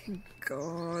fucking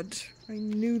god. I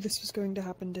knew this was going to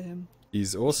happen to him.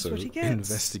 He's also what he gets.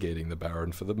 investigating the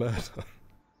baron for the murder.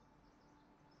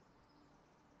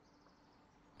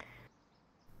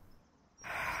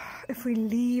 If we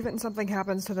leave and something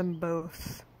happens to them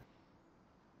both.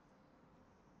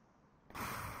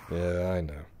 Yeah, I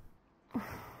know.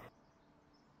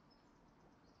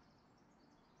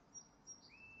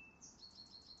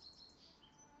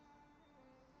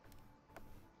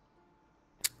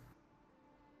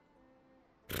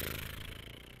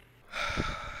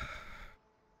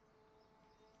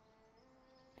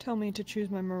 Tell me to choose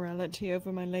my morality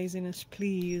over my laziness,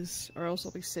 please, or else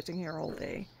I'll be sitting here all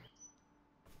day.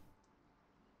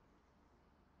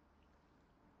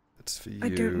 That's for you. I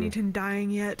don't need him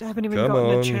dying yet. I haven't even Come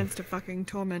gotten on. a chance to fucking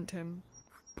torment him.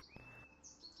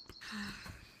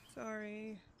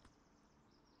 Sorry.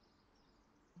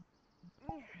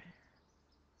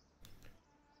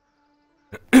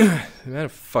 The amount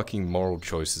of fucking moral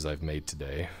choices I've made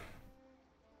today.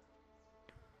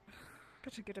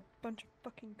 Gotta get a bunch of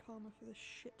fucking karma for this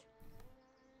shit.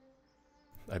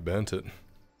 I burnt it.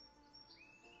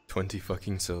 20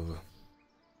 fucking silver.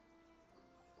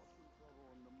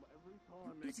 Every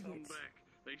time they come back,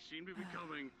 they seem to be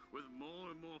coming with more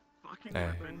and more fucking I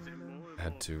weapons and more and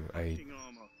had more to. fucking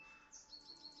armor.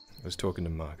 I was talking to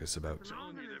Marcus about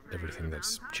everything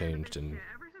that's changed and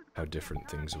how different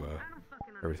things were.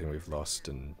 Everything we've lost,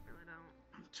 and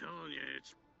I'm telling you,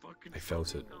 it's fucking. I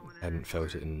felt it. Hadn't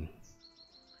felt it in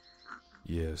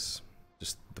years.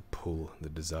 Just the pull, the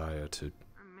desire to.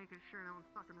 I'm making sure no one's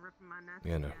fucking ripping my nest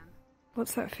You know, again.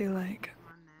 What's that feel like?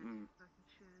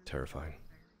 terrifying.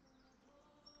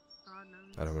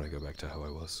 I don't want to go back to how I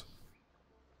was.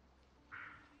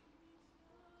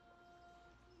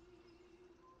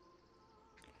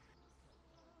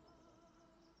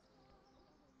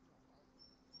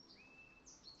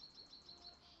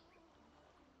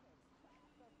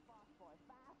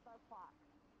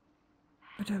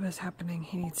 Whatever's happening,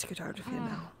 he needs to get out of here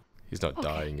now. He's not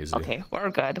dying, is he? Okay,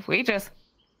 we're good. We just...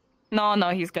 No,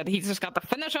 he's good. He's just got to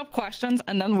finish up questions,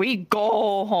 and then we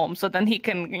go home, so then he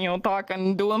can, talk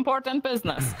and do important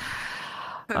business.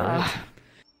 Back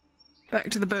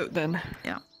to the boat, then.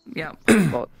 Yeah.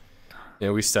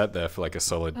 Yeah, we sat there for like a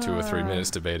solid 2 or 3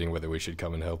 minutes debating whether we should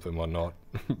come and help him or not.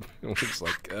 We're just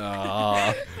like,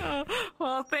 ah.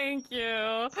 Well, thank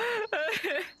you.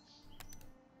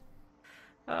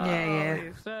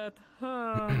 Yeah. Shit.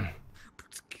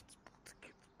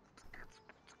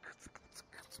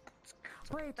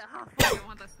 Wait, I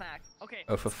want a snack. Okay.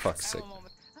 Oh, for fuck's sake.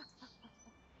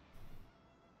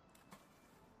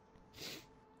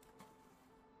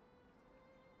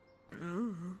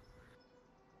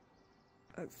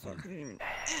 I fucking.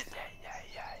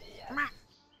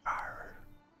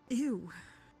 Ew.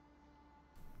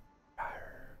 I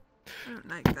don't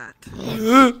like that.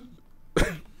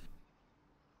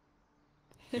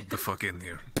 Get the fuck in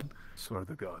here. Swear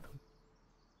to God.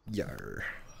 Yar.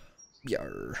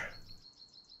 Yar.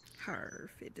 Har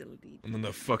fidelity. I'm in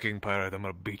the fucking pirate. I'm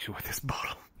gonna beat you with this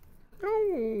bottle.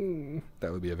 Oh,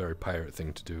 that would be a very pirate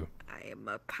thing to do. I am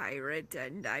a pirate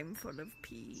and I'm full of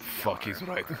pee. Fuck, he's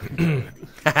right.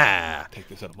 Take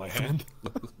this out of my hand.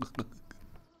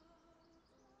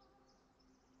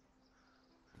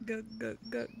 Go. I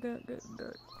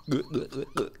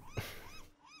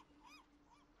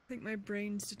think my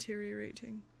brain's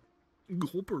deteriorating.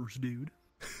 Gulpers, dude.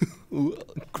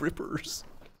 Grippers.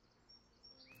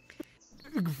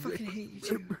 I fucking hate you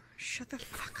two. Shut the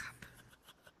fuck up.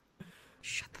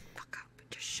 Shut the fuck up.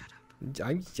 Just shut up.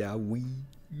 I'm sorry.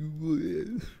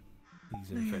 He's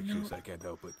infectious, I can't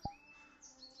help it.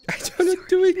 I'm not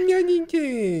doing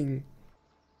anything.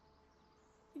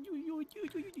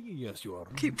 Yes, you are.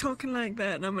 Keep talking like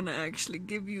that and I'm gonna actually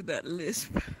give you that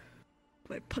lisp.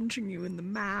 By punching you in the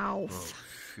mouth. Oh,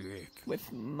 shit.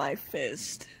 With my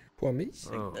fist. Promise?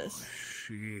 Like this.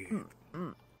 Shit.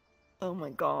 Oh my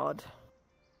god.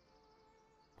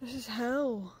 This is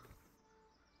hell.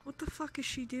 What the fuck is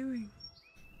she doing?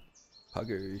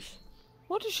 Huggers.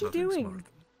 What is she Nothing doing? Smart.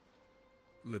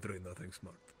 Literally nothing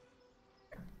smart.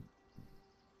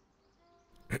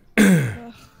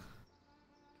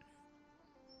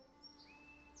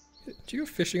 Do you go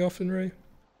fishing often, Ray?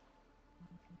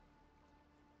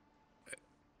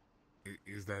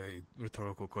 Is that a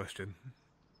rhetorical question?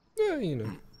 Yeah, you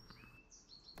know.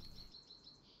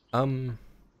 I'm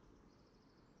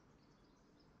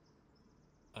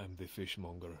the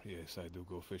fishmonger. Yes, I do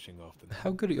go fishing often.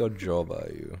 How good at your job are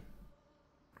you?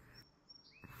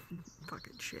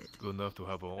 Fucking shit. Good enough to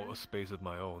have a space of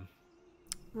my own.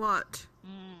 What?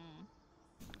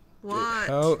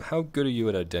 What? How good are you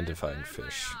at identifying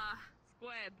fish?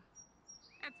 Squid.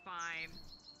 It's fine.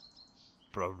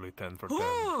 Probably 10 for 10.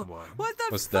 Oh, Why? what the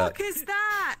What's fuck that? is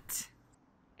that?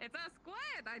 It's a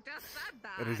squid. I just said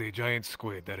that. That is a giant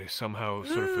squid that is somehow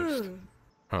surfaced. Ugh.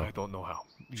 Huh. I don't know how.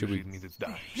 Should we- Usually needs to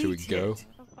die. Should we go?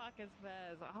 The fuck is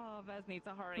Vez? Oh, Vez needs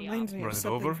to hurry Reminds up. me Run of it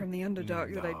something over? from the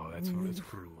Underdark that No, that's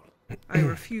cruel. I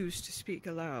refuse to speak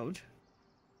aloud.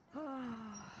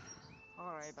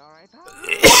 Alright.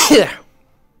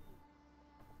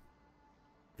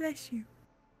 Bless you.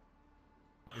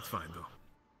 It's fine though.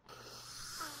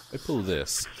 I pull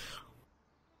this.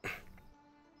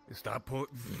 Stop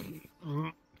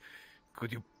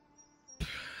Could you?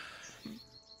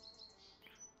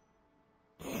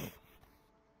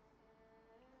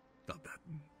 Stop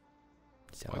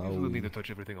that. Why do you need to touch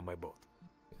everything on my boat?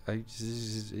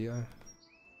 Yeah.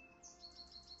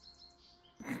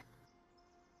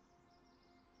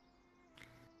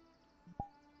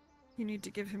 You need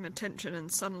to give him attention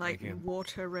and sunlight Again. and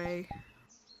water, Ray.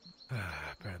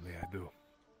 Apparently I do.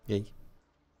 Yay.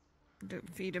 Don't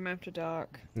feed him after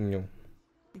dark. No.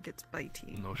 He gets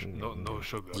bitey. No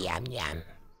sugar. Yum yum.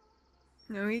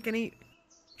 No, he can eat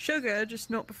sugar, just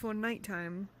not before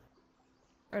nighttime.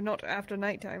 Or not after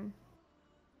nighttime.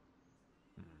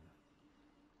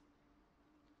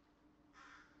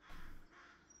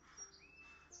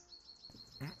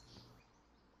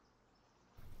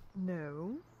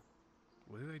 No.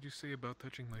 What did I just say about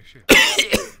touching my shit?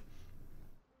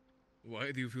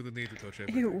 Why do you feel the need to touch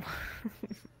everything? Ew.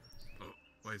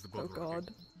 Why is the Oh boat rocking? god.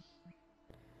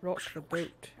 Rock the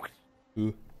boat.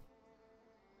 Ooh.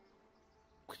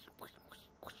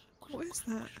 What is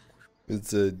that?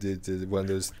 It's one of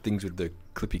those things with the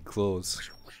clippy claws.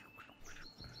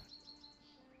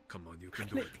 Come on, you can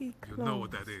do it. Clippy You know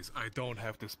what that is. I don't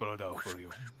have to spell it out for you.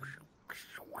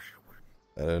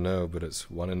 I don't know, but it's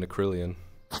one in a trillion.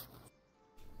 I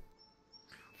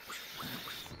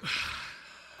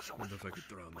wonder if I could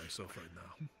drown myself right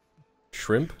now.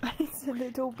 Shrimp? It's a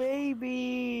little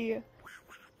baby.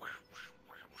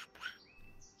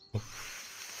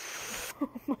 Oh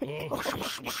my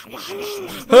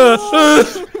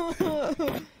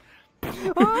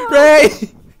Ray!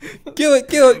 Kill it!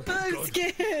 I'm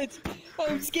scared.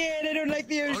 I'm scared. I don't like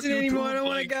the ocean anymore. I don't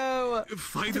want to go.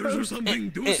 Fighters or something,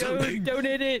 do something. Don't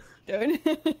hit it. Don't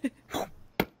hit it.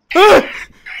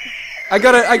 I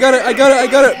got it!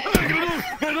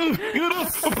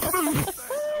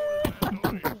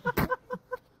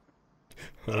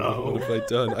 Oh, what have I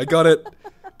done? I got it!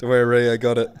 Don't worry, Ray, I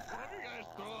got it.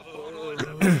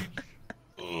 never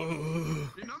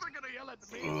gonna yell at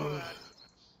me for that.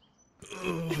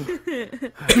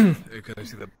 Hey, can I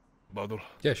see that bottle?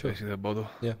 Yeah, sure. Can I see that bottle?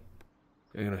 Yeah.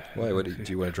 Yeah. Why? What do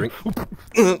you want a drink?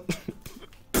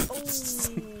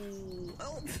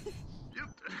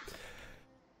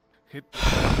 Hit the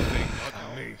thing,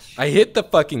 not me. I hit the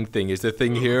fucking thing. Is the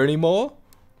thing here anymore?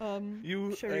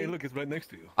 You. Hey, look, it's right next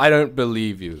to you. I don't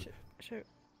believe you. Sharik,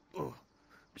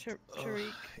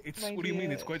 It's. What do you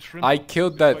mean? It's quite shrimpy. I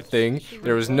killed that thing.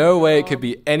 There was no way it could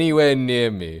be anywhere near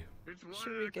me.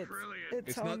 Sharik,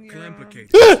 it's not on your,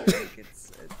 complicated. Sharik,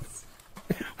 it's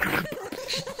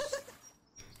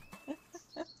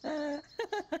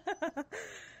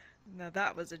Now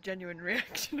that was a genuine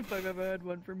reaction if I've ever heard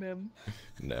one from him.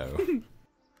 No.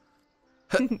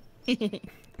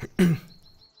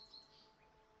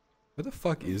 Where the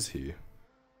fuck is he?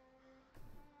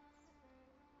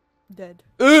 Dead.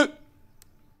 Bye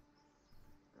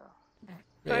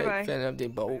bye. Fan up the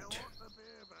boat.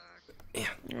 Yeah.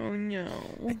 Oh no.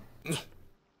 Oops.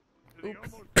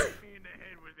 Almost hit me in the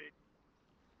head with it.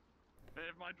 And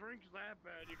if my drink's that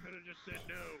bad, you could have just said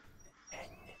no.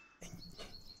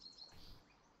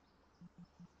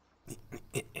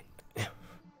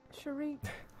 Sharik.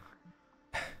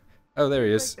 Oh, there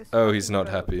he is. Oh, he's not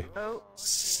happy. Oh.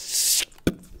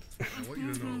 I want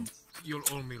you to know, you'll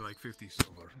owe me like 50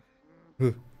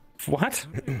 silver. What?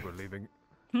 We're leaving.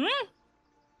 What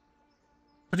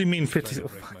do you mean 50? Trying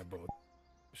to break my boat.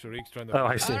 Sharik's trying to. Oh,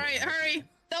 I see. Alright, hurry!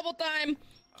 Double time!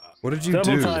 What did you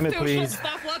Double do? time it, Still please.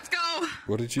 stuff, let's go!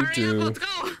 What did you Hurry do? up, let's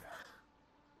go!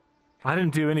 I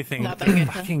didn't do anything. Nothing.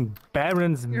 Fucking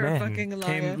Baron's You're a men fucking liar.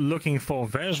 came looking for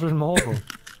where's Morgul.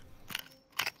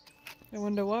 I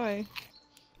wonder why.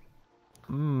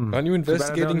 Aren't you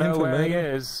investigating him for where he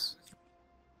murder? is.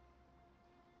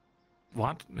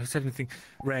 What? Who said anything?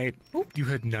 Ray, you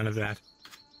heard none of that.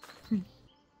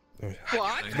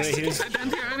 What? Ray, here's... I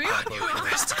didn't hear any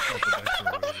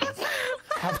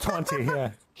Have 20,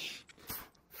 yeah.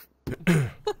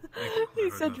 He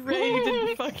said Ray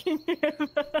didn't fucking hear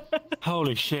that.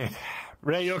 Holy shit.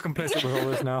 Ray, you're complicit with all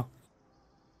this now.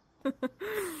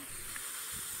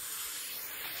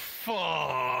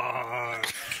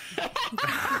 Fuck.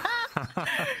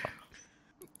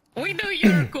 We knew you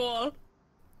were cool.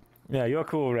 Yeah, you're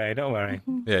cool, Ray. Don't worry.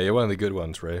 Yeah, you're one of the good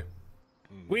ones, Ray.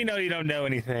 We know you don't know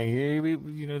anything.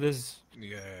 You know, there's...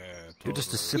 Yeah, You're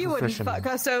just a You wouldn't superficial.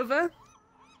 fuck us over.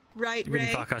 Right, You wouldn't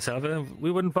Ray? fuck us over.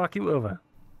 We wouldn't fuck you over.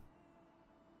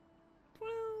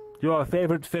 You're our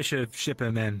favorite fisher,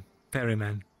 shipper man,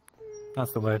 ferryman.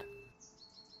 That's the word.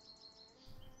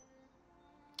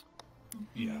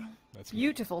 Yeah, that's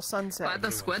Beautiful sunset. Glad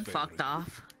the squid fucked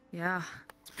off. Yeah,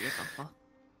 it's beautiful.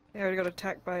 Yeah, we got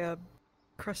attacked by a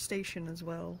crustacean as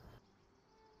well.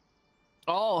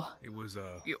 Oh. It was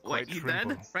What, you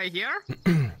dead? Right here?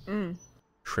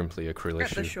 Shrimply At the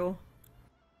acrylic. shore.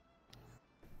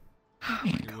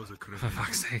 It was a crazy. For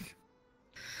fuck's sake.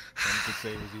 Some could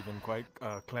say it was even quite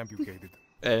clampucated.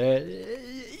 I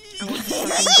want to fucking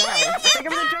die. I think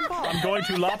I'm gonna jump off. I'm going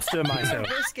to lobster I'm myself.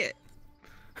 gonna risk it.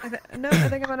 No, I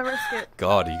think I'm gonna risk it.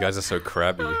 God, you guys are so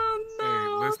crabby. Hey,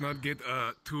 let's not get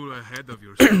too ahead of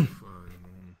yourself.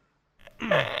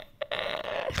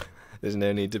 There's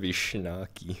no need to be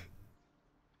snarky.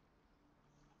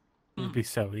 It'd be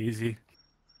so easy.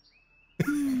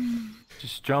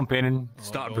 Just jump in and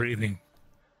start breathing.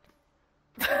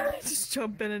 Just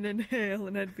jump in and inhale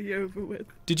and I'd be over with.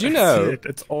 Did you know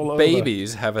It's all over.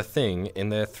 babies have a thing in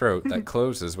their throat that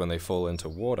closes when they fall into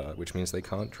water, which means they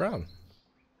can't drown?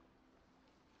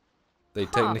 They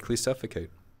technically suffocate.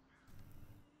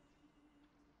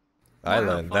 I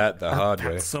learned that the hard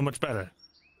way. That's so much better.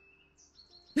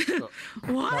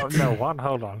 What? No, what?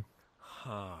 Hold on.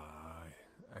 I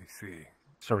see.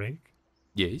 Sorry.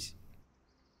 Yes.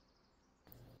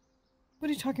 What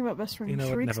are you talking about, best friend? You know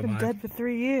what, Sharik's never been mind. dead for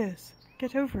 3 years.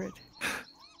 Get over it.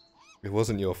 It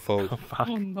wasn't your fault. Oh, fuck.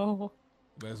 Oh no.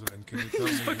 Bezlin, can you tell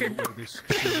me fucking where this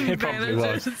It probably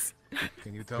was.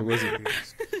 Can you tell It me wasn't- where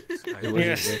this It wasn't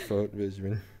Yes. your fault,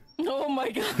 Benjamin. Oh my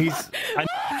god. I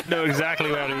know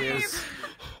exactly where he is.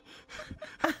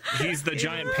 He's the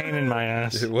giant pain in my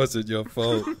ass. It wasn't your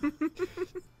fault.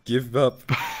 Give up.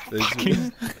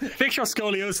 Benjamin. Fix your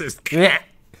scoliosis.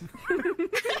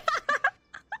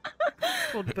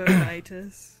 It's called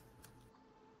burnitis.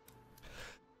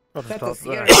 That's a Stop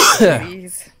serious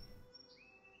disease.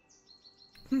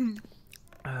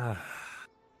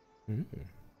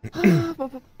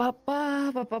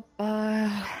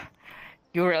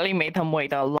 You really made him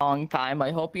wait a long time.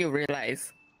 I hope you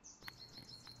realize.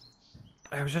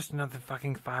 It was just another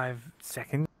fucking 5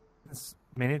 seconds,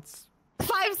 minutes. 5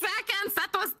 seconds! chance that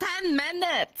was 10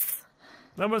 minutes.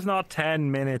 That was not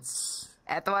 10 minutes.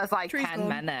 It was like Tree's 10 gone.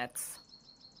 minutes.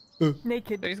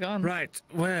 Naked. He's gone. Right.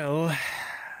 Well,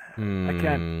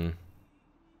 I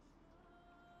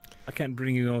can't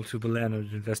bring you all to Berlin to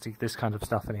investigate this kind of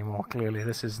stuff anymore. Clearly,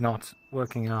 this is not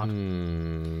working out.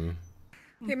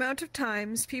 The amount of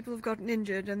times people have gotten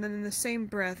injured and then in the same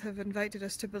breath have invited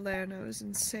us to Balerno is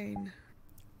insane.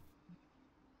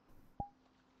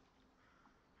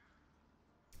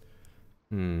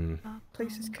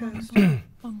 Place is cursed.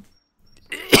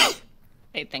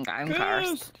 They think I'm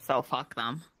cursed, so fuck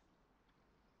them.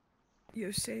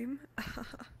 You same?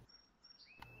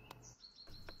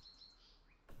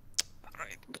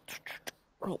 Alright.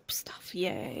 Rope stuff,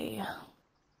 yay.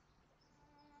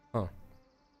 Oh.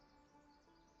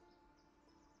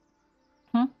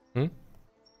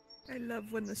 I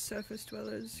love when the surface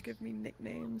dwellers give me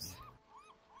nicknames.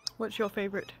 What's your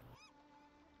favorite?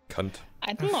 Cunt.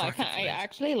 I don't know, I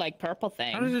actually like Purple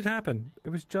Thing. How did it happen? It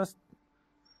was just...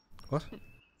 What?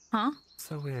 Huh?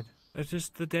 So weird. It's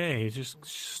just the day. It just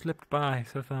slipped by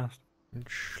so fast. It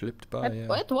slipped by, It,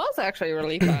 yeah. it was actually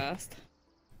really fast.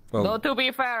 Well, Though to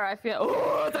be fair, I feel...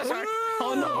 Oh, that's right.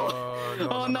 Oh no!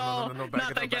 Oh no!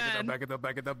 Not again! Back it up,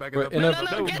 back it up, back it We're up. in No, a-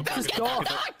 no, get the dog!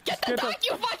 Get the dog,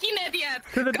 you fucking idiot!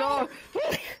 To the dog!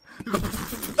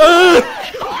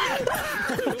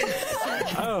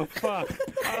 Oh fuck!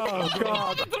 Oh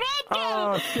god!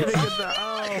 Oh, kidding it there!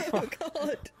 Oh fuck!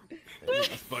 God! He's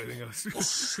fighting us.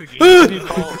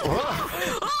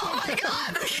 Oh my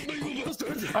god!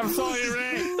 I'm sorry,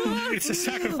 Ray! It's a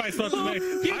sacrifice not to make.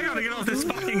 I gotta get off this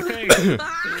fucking thing!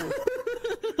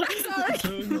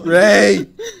 Ray!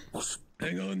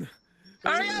 Hang on.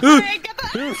 Hurry up, Ray! Get the...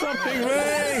 Do something,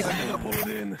 Ray! I gotta pull it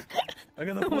in. I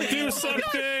gotta pull it in. Do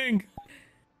something!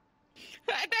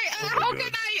 How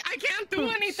can I can't do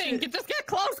anything! You just get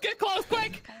close,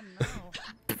 quick!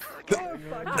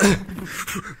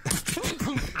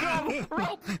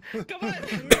 Rope! Come on!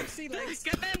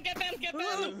 Get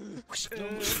them!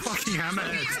 Fucking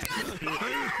hammerheads!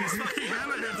 These fucking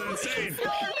hammerheads are insane!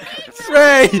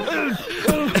 Ray!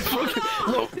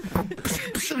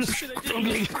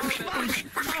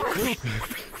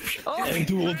 I'm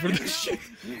too old for this shit.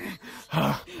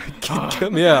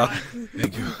 Come here.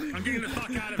 Thank you. I'm getting the fuck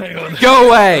out of Hang on. Go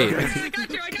away! I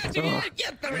got you!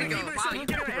 Yeah, there we go! Wow, you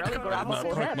can really grab a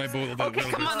full Park head. my boat a little Okay,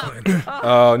 bit come on up.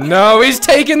 Oh no, he's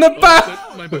taking the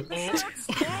boat! My boat.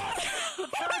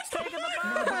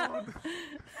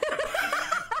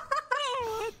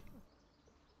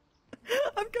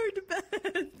 I'm going to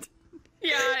bed.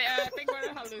 Yeah, I think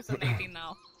we're hallucinating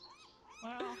now.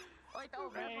 Well,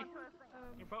 Ray,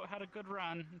 your boat had a good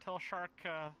run until a shark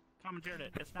commandeered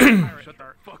it. It's now a pirate Shut the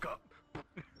shark. fuck up.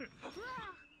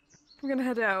 I'm gonna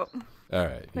head out.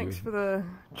 Alright. Thanks for the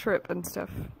trip and stuff.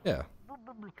 Yeah.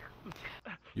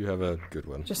 You have a good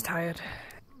one. Just tired.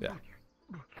 Yeah.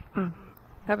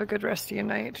 Have a good rest of your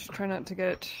night. Try not to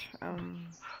get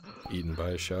Eaten by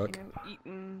a shark.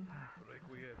 eaten,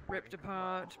 ripped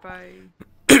apart by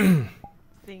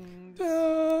things.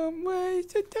 Some ways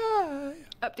to die.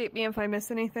 Update me if I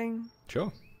miss anything.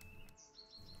 Sure.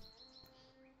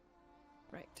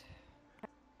 Right.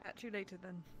 Catch you later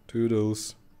then.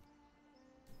 Toodles.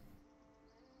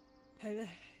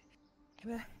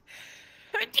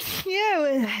 Yeah,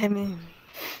 well, I mean.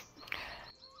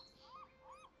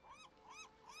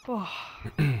 Oh.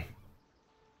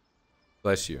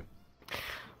 Bless you.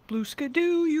 Blue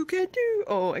skidoo, you can do.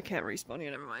 Oh, I can't respawn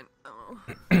you. Never mind. Oh.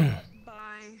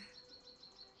 Bye.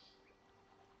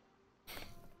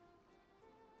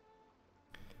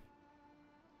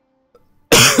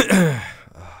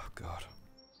 Oh god.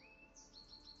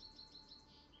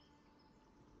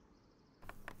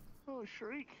 Oh,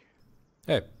 Shriek.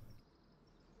 Hey.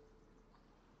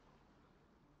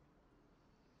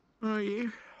 How are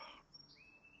you?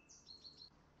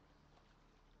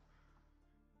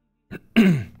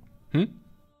 Hmm?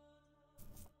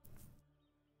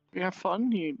 You have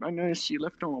fun? I noticed you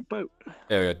left on a boat.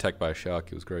 Yeah, we got attacked by a shark.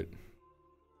 It was great.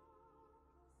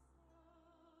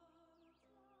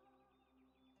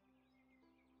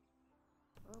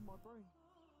 Oh, my brain.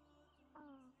 Oh,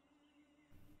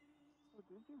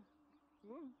 did you?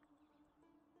 Yeah.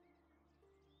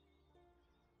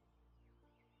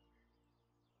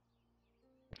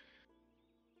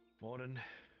 Morning.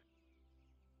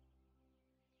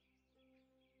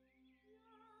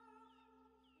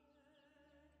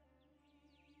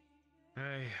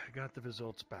 Hey, I got the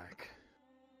results back.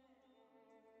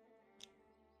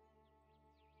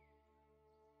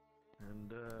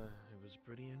 And, it was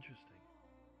pretty interesting.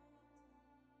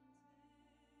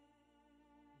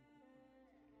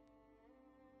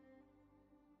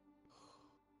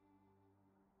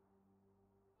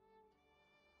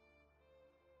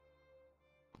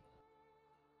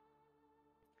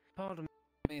 Pardon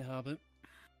me, Harbor.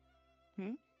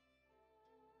 Hmm?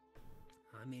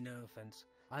 I mean, no offense.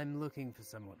 I'm looking for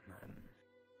someone.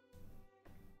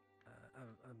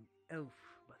 Elf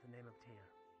by the name of Tia.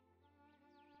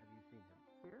 Have you seen him?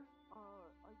 Here?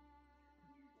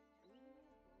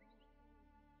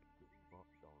 This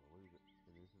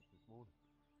morning.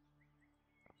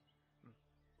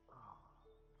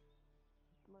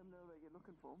 Let him know that you're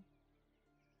looking for him.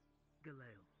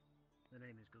 Galale. The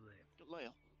name is Galale.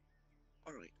 Galale.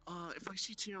 Alright, if I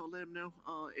see Tia, I'll let him know.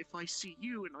 If I see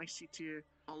you and I see Tia,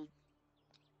 I'll,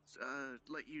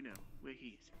 let you know where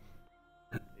he is.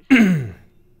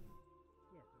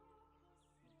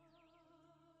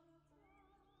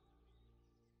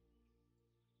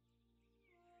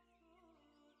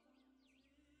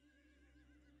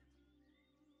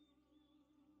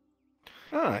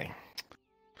 Hi.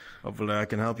 Hopefully I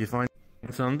can help you find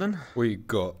something. What you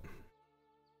got?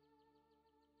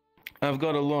 I've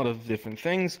got a lot of different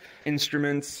things.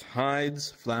 Instruments, hides,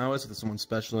 flowers for someone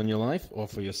special in your life or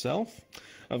for yourself.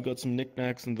 I've got some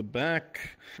knickknacks in the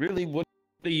back. Really, what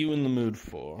are you in the mood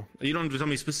for? You don't have to tell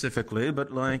me specifically,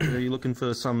 but like, are you looking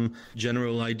for some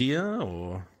general idea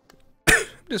or?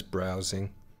 Just browsing.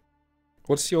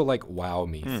 What's your like wow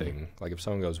me thing? Like if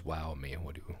someone goes wow me,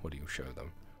 what do you show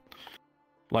them?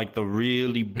 Like the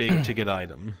really big ticket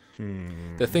item.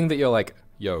 The thing that you're like,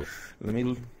 yo, let me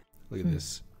look at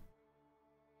this.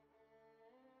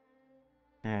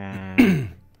 Let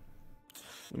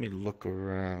me look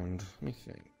around. Let me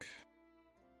think.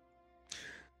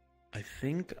 I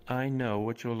think I know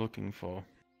what you're looking for.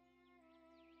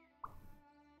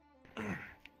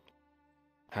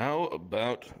 How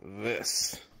about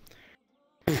this?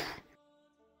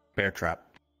 Bear trap.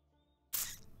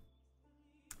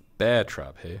 Bear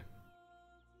trap here.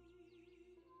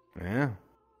 Yeah.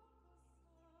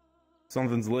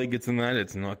 Something's leg gets in that,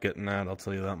 it's not getting that, I'll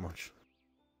tell you that much.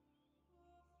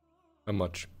 How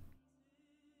much?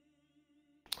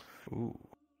 Ooh,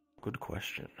 good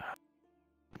question.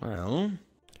 Well,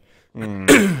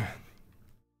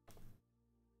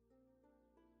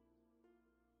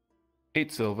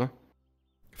 8 silver.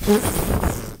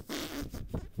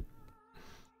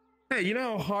 Hey, you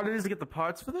know how hard it is to get the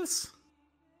parts for this?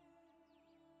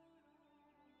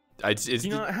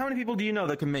 You know, how many people do you know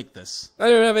that can make this?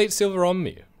 I don't have 8 silver on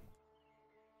me.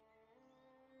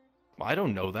 Well, I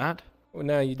don't know that. Well,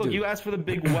 now you do. Look, you asked for the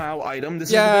big wow item. This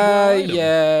is the big wow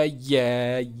item.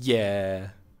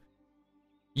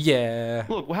 Yeah.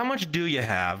 Look, how much do you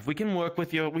have? We can work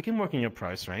with your. We can work in your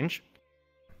price range.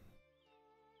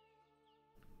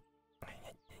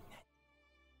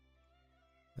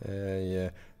 Yeah.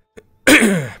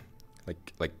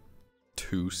 like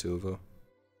 2 silver.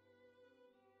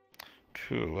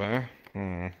 2,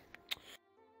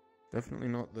 Definitely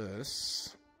not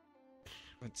this.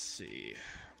 Let's see.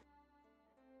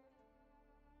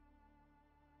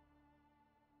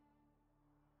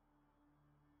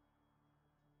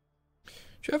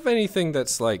 Do you have anything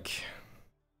that's like...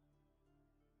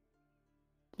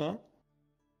 Huh?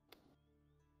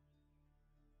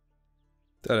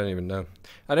 I don't even know.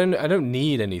 I don't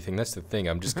need anything, that's the thing.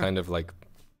 I'm just kind of like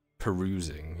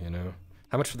perusing, you know?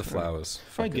 How much for the flowers?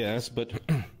 I guess, but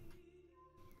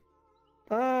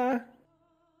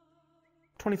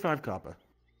 25 copper.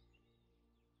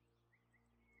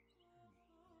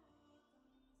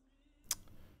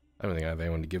 I don't think I have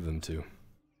anyone to give them to.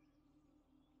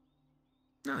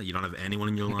 No, you don't have anyone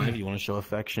in your life you want to show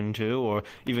affection to, or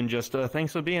even just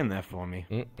thanks for being there for me.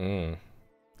 The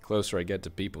closer I get to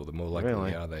people, the more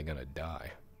likely are they gonna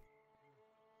die.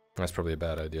 That's probably a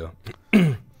bad idea.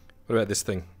 What about this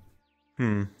thing?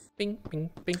 Bing, bing,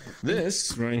 bing.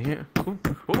 This right here.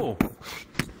 Oh.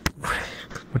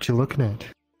 What you looking at?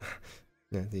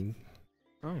 Nothing.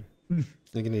 Oh.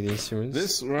 Looking at instruments.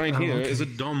 This right here is a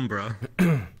dombra.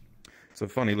 It's a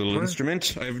funny little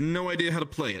instrument. I have no idea how to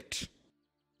play it.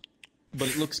 But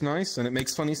it looks nice and it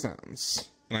makes funny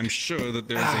sounds. And I'm sure that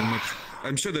there's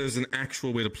I'm sure there's an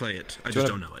actual way to play it. I just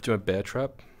don't know it. Do you want a bear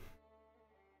trap?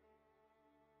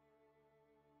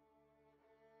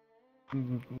 I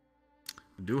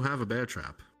do have a bear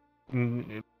trap.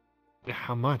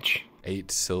 How much?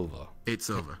 8 silver. 8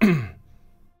 silver.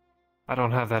 I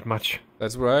don't have that much.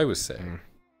 That's what I was saying.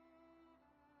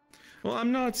 Well,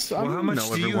 I'm not. Well, how much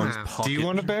do you have? Pocket. Do you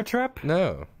want a bear trap?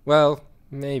 No. Well,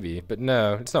 maybe, but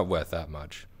no, it's not worth that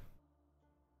much.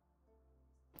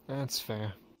 That's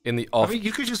fair. In the off, I mean,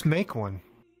 you could just make one.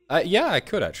 Yeah, I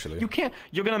could actually. You can't.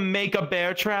 You're gonna make a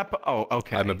bear trap? Oh,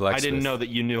 okay. I'm a blacksmith. I didn't know that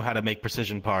you knew how to make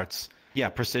precision parts. Yeah,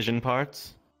 precision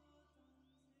parts.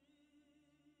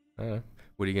 What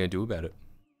are you gonna do about it?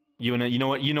 You know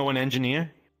what? You know an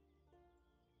engineer?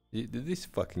 This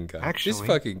fucking guy. Actually- This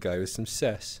fucking guy with some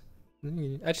sass.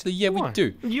 Actually, yeah, we What?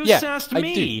 do. You yeah, sassed I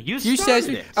me. do. You sassed started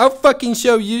me. it. I'll fucking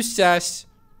show you sass.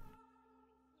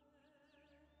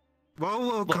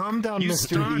 Well, calm down, You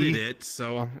Mr. started E. it,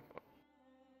 so.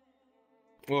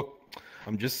 Well,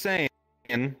 I'm just saying.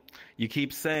 You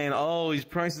keep saying, "Oh, these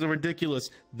prices are ridiculous."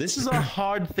 This is a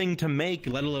hard thing to make,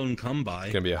 let alone come by.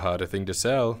 It's gonna be a harder thing to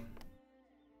sell.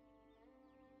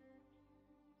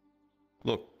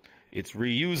 Look, it's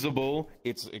reusable,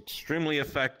 it's extremely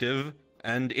effective,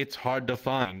 and it's hard to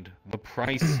find. The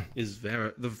price is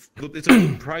it's a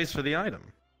good price for the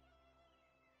item.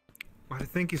 What I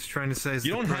think he's trying to say is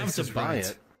You the don't have price to is buy right.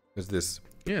 it. What's this?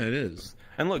 Yeah, it is.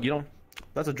 And look, you don't.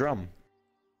 That's a drum.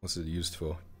 What's it used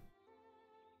for?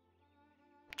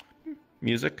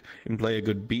 Music. You can play a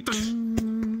good beat.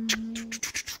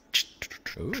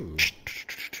 Ooh.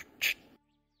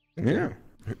 Yeah.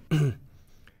 Do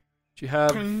you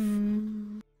have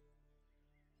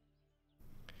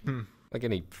like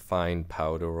any fine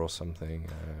powder or something,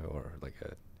 or like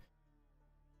a?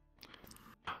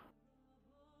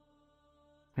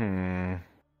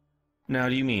 Now,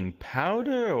 do you mean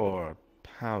powder or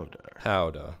powder?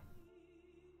 Powder.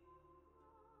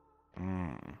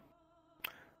 I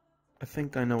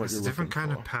think I know what It's you're a different looking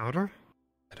kind for. of powder?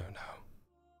 I don't know.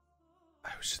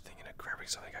 I was just thinking of grabbing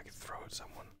something I could throw at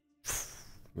someone.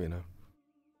 You know.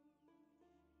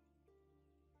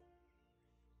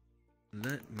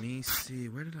 Let me see.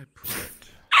 Where did I put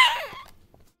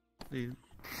it?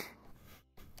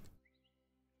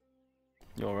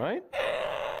 You alright?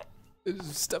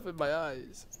 There's stuff in my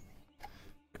eyes.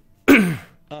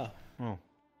 Oh.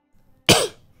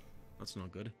 That's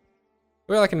not good.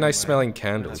 Well, like a nice smelling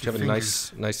candle. Do That's you have a your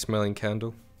nice smelling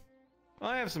candle?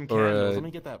 I have some Or candles. a- Let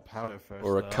me get that powder first.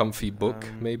 Or a though. comfy book,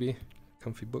 maybe?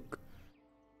 Comfy book.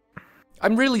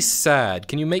 I'm really sad.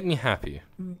 Can you make me happy?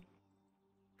 Do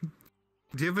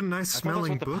you have a nice I thought that's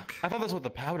smelling what the- book? I thought that's what the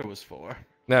powder was for.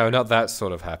 No, not that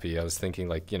sort of happy. I was thinking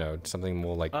like, you know, something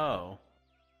more like, Oh.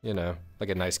 you know, like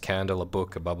a nice candle, a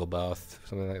book, a bubble bath,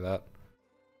 something like that.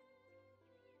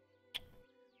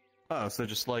 Oh, so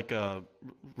just like a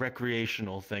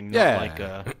recreational thing, not Yeah. like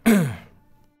a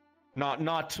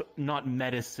not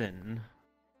medicine.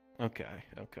 Okay.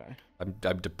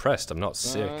 I'm depressed. I'm not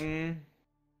sick.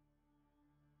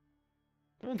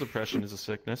 Well, depression is a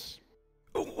sickness.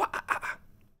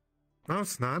 No,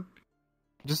 it's not.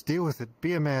 Just deal with it.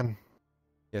 Be a man.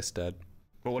 Yes, Dad.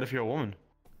 But what if you're a woman?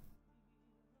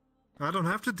 I don't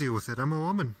have to deal with it. I'm a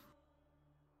woman.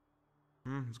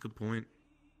 That's a good point.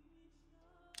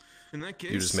 In that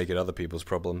case, You just make it other people's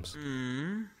problems.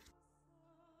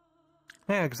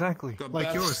 Yeah, exactly.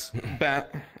 Like yours. I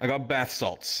got bath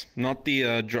salts, not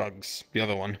the drugs. The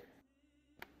other one.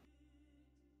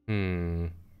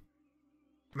 Man,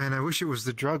 I wish it was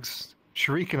the drugs.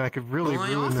 Sharik and I could really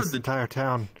ruin this entire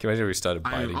town. Can you imagine if we started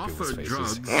biting people's offered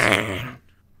faces? drugs.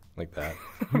 Like that.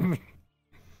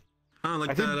 Oh,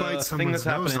 like I did that bite thing that's someone's nose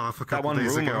happening. off a That couple one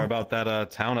days rumor ago. about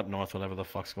that town up north, whatever the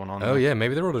fuck's going on. Oh there. yeah,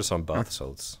 maybe they're all just on bath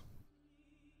salts.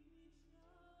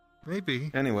 Maybe.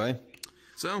 Anyway,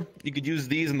 so you could use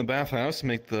these in the bathhouse,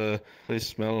 make the place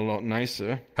smell a lot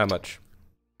nicer. How much?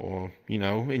 Or, you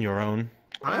know, in your own.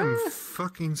 I'm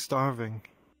fucking starving.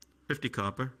 50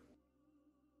 copper.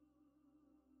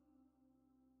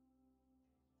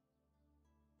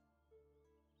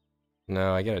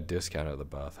 No, I get a discount at the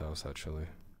bathhouse actually.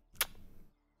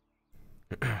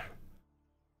 All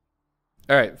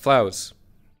right, flowers.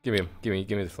 Give me 'em. Give me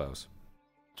the flowers.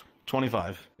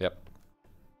 25. Yep.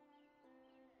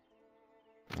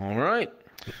 All right.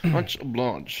 Much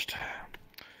obliged.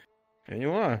 Here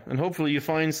you are. And hopefully you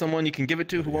find someone you can give it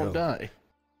to who won't die.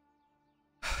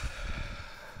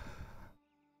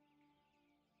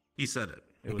 He said it.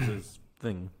 It was his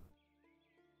thing.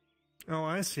 Oh,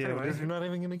 I see. Anyway. You're not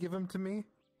even going to give him to me?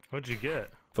 What'd you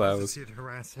get? Flowers. Just here to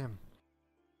harass him.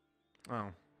 Oh,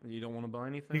 you don't want to buy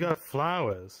anything? You got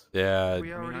flowers. Yeah.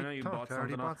 We I mean, I know you bought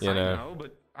something off. You know, I know,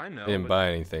 but I know. I didn't but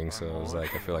buy anything, so I was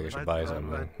like, I feel like I should buy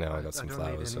something. Now I got some don't need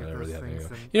flowers, so I any don't of really those have any. things,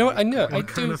 then You know what? I know. what I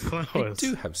kind do. of I flowers?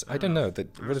 do have. I don't know.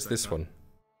 That. What is this one?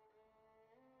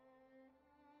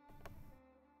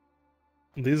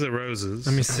 These are roses.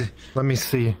 Let me see. Let me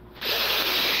see.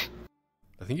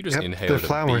 I think you just Yep, inhaled they're a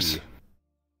flowers. bee.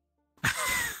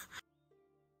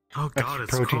 Oh god,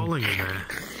 it's protein. crawling in there.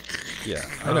 Yeah,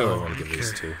 I know who I want to give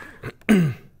these to.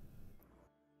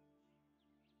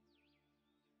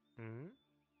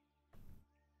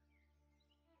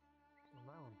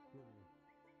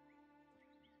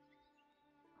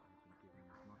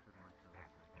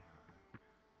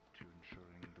 To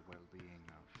ensuring the well-being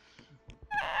of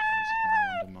those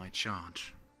now under my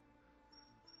charge.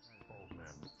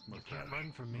 Can't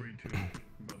run from me.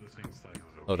 But the same size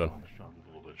as Hold on. Sean's a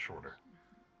little bit shorter.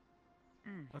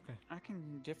 Okay. I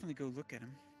can definitely go look at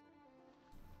him.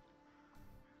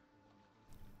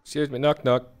 Excuse me, knock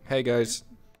knock. Hey guys.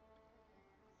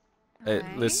 Hey,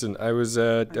 listen, I was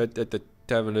at the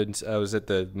tavern, and I was at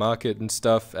the market and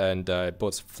stuff, and I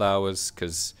bought some flowers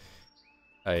because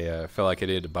I felt like I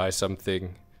needed to buy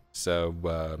something. So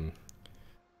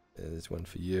there's one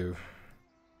for you,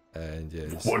 and yeah,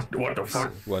 there's What the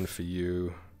fuck? one for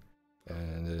you,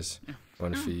 and there's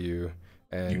one for you,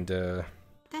 and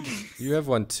you have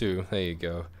one too. There you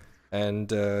go, and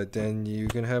then you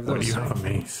can have those. What do you have,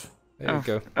 Mace? There you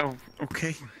go. Oh,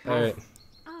 okay. All right.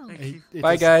 Hey,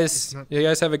 Bye, guys. You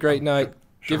guys have a great night.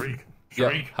 Sharik, Yeah.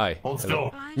 Sharik, Hi. hold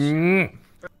Hello. still.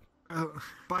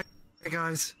 Bye,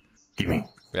 guys. Gimme.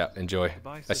 Yeah. Enjoy.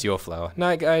 Bye, That's sis. your flower.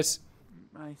 Night, guys.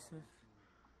 Nice, sis.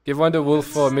 Give one to Wolf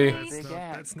for me.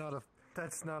 That's not a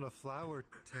flower,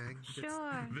 Tang.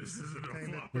 Sure. This isn't a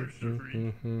flower,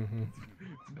 Sharik.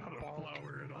 It's not a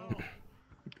flower at all.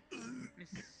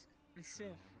 Miss Sif,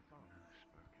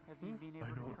 have you been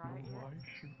able to try it yet?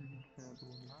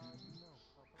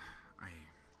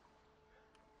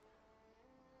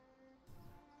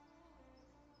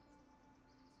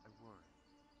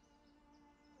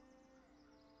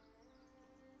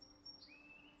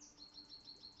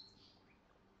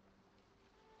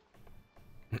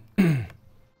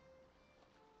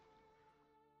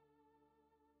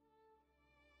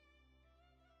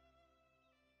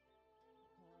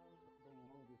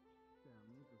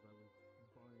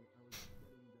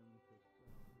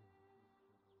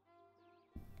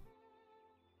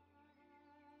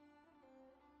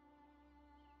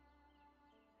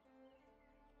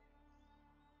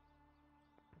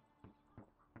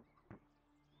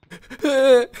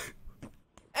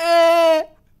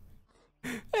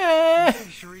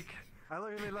 Sharik, I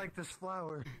really like this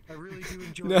flower. I really do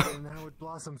enjoy No. it and how it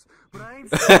blossoms. But I ain't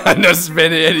I'm not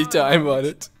spending any time on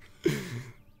it.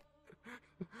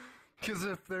 Because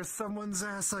if there's someone's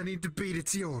ass I need to beat,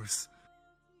 it's yours.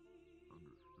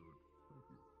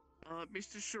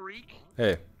 Mr. Sharik,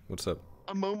 Hey, what's up?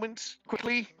 a moment,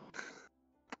 quickly.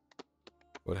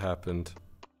 What happened?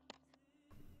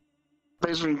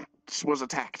 Bezrin was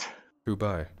attacked. Who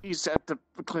by? He's at the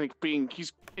clinic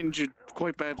he's injured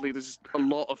quite badly. There's a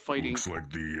lot of fighting. Looks like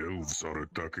the elves are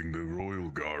attacking the royal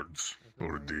guards,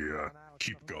 or the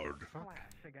keep guard.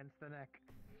 Against the neck.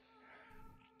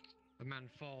 The man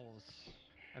falls,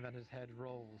 and then his head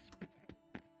rolls.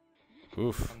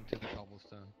 Oof. Onto the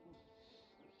cobblestone.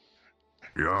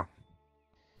 Yeah,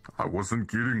 I wasn't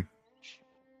kidding.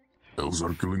 Elves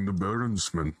are killing the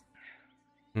barons, man.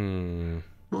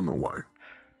 Don't know why.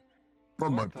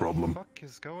 Not my problem. What the fuck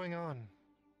is going on?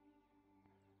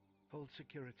 Hold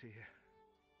security here.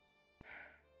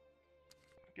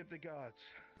 Get the guards,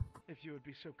 if you would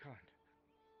be so kind.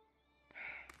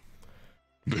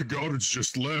 The guards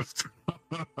just left.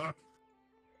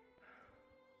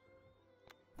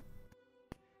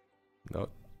 Not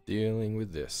dealing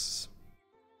with this.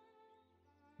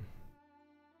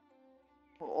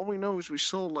 Well, all we know is we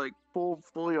saw like 4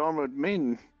 fully armored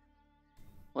men,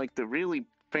 like the really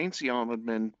fancy armored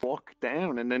men, walk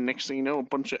down, and then next thing you know, a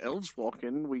bunch of elves walk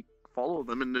in. We follow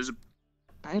them, and there's a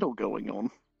battle going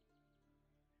on.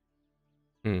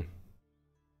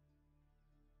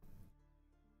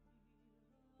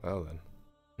 Well then.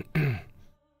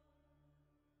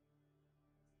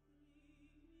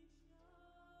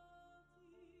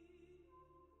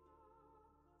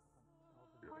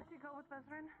 Where'd you go with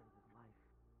Bezrin?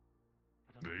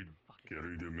 They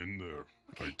carried him in there,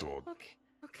 I thought.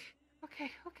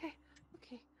 Okay.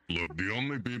 Look, the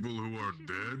only people who are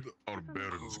dead are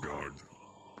Baron's guard.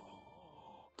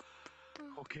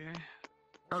 Okay.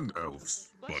 And elves,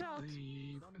 but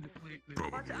The plate.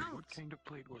 Probably. What kind of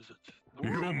plate was it?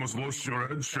 you almost lost your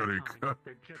head, Sharik.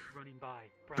 They're just running by.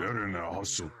 They're in a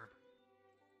hustle.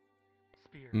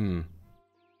 I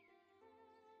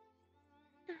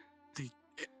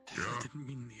didn't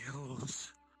mean the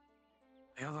elves.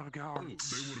 The other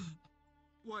guards. They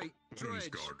were Wait, Baron's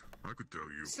Dredge. guard, I could tell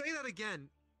you. Say that again.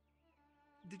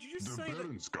 Did you just The say that?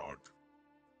 Baron's guard.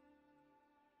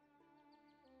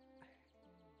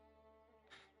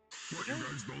 What, you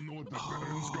guys don't know what the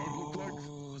Baron's guard look like?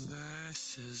 Oh,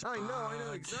 this is. I know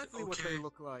bad. exactly what they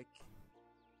look like.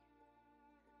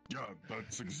 Yeah,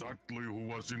 that's exactly who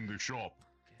was in the shop.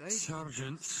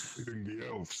 Sergeants, Eating the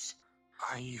elves.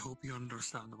 I hope you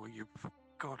understand that what you've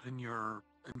got in your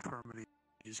infirmary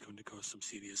is going to cause some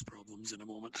serious problems in a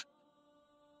moment.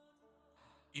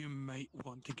 You might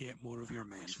want to get more of your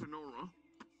men. For Nora.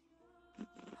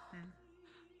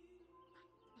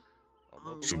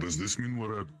 So does this mean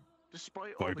we're at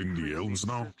despite all Fighting the elves craziness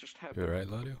now? that just happened. You alright,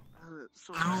 Ladio?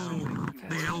 Oh,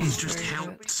 the elves just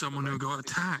helped someone who got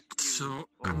attacked, so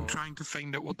I'm trying to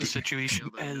find out what the situation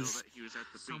is.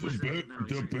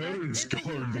 The Baron's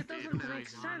Guard. It doesn't make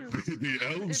sense. The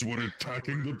elves were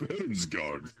attacking the Baron's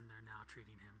Guard.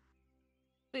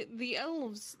 The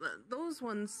elves, those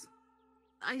ones,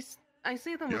 I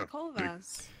see them Yeah, with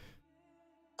Kovas.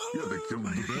 Yeah, they killed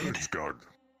the Baron's Guard.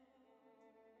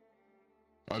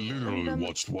 I literally then-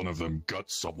 watched one of them gut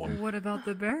someone. What about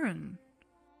the Baron?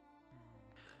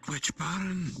 Which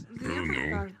Baron? I don't know.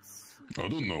 Guards. I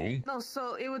don't know. No,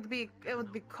 so it would be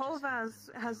Kovas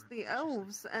has the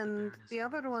elves, and the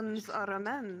other ones are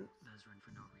men.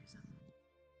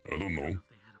 I don't know.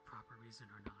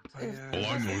 If All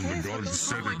I know is the those guards were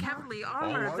said like it. heavily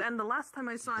armored, and the last time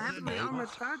I saw heavily armored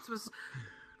guards was.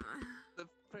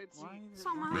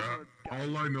 Somehow. Yeah,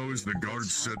 all I know is the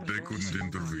guards said they couldn't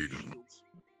intervene.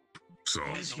 So.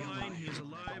 He's fine. He is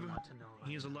alive.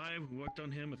 He is alive. We worked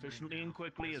on him efficiently and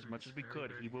quickly as much as we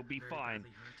could. He will be fine.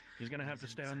 He's gonna have to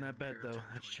stay on that bed though.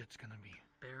 That shit's gonna be.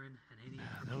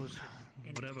 Those.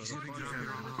 Whatever.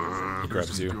 He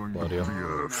grabs you, Ladio.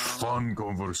 Be a fun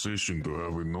conversation to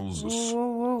have with Noses.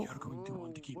 Whoa. You're going to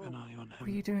want to keep an eye on him. What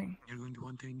are you doing? You're going to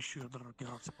want to ensure there are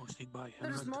guards posted by him.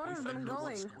 There's more of them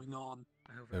What's going. going on.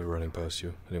 They were running past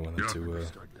you. I didn't want them to,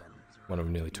 one of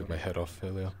them nearly took my head off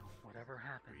earlier. Whatever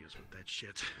happened, he is with that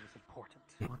shit.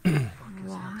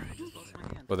 Why?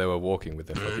 But they were walking with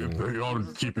their fucking... They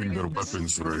aren't keeping their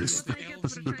weapons raised.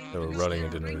 They were running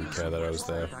and didn't really care that I was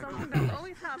there. Something that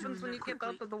always happens when you get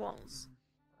out of the walls.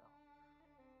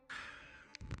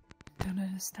 Don't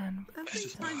understand. Every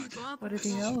time you go out What are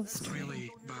the elves doing?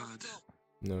 Really bad.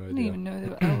 No I didn't idea. even know there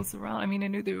were elves around. I mean, I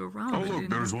knew they were around. Oh but I look, didn't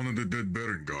there's know. one of the dead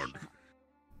Baron Guard.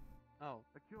 Oh.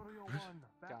 Mercurial 1,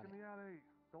 back in the alley.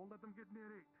 Don't let them get near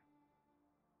it.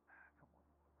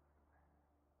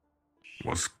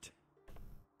 What?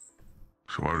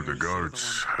 So are the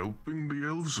guards helping the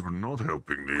elves or not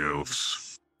helping the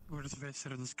elves? Where's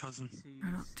Veteran's cousin?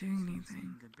 They're not doing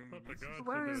anything.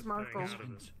 Where is Marco? Yes,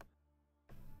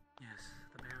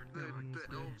 the Baron. The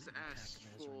elves asked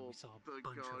for the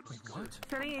guards. What?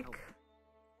 Tariq.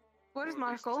 Where's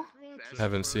Marco?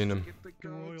 Haven't seen him. The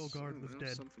royal guard was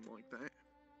dead. Something like that.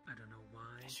 I don't know why.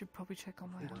 I should probably check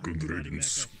on my dog. Good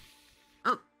riddance.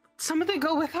 Oh, somebody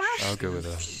go with her? I'll go with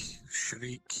her.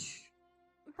 Shriek.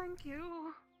 Thank you.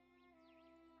 You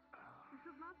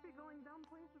should not be going down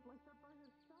places like that by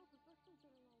yourself, especially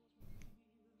during all of this.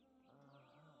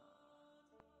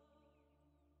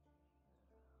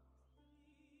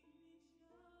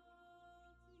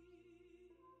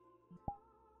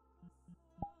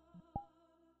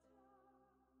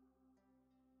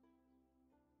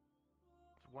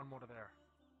 One more to there.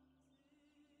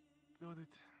 Got it.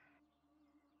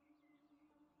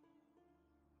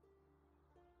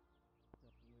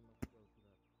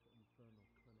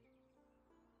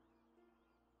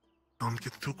 Don't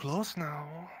get too close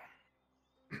now.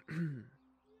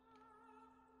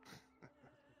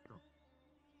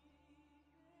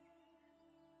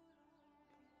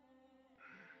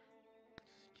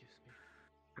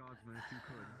 Guardsman, if you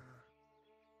could.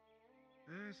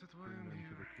 Yes, that's why Bring I'm them to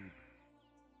here. the keep.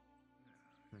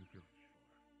 Thank you.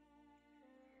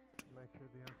 Make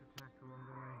sure the architect are on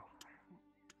the way. You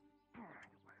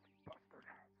bastard.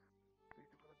 These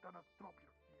people have done us. Drop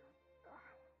your ear.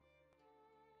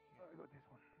 I got this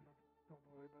one. Don't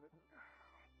worry about it.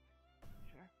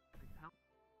 Sure? Please help.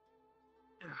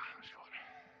 Yeah, sure.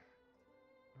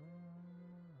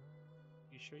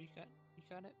 You sure you got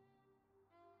it?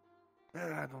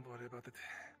 Yeah, don't worry about it.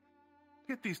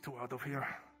 Get these two out of here.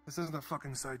 This isn't a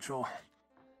fucking sideshow.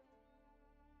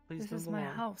 Please This is my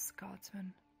house,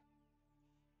 Guardsman.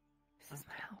 This is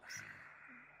my house. I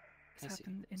This see.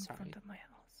 happened in Sorry. front of my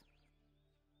house.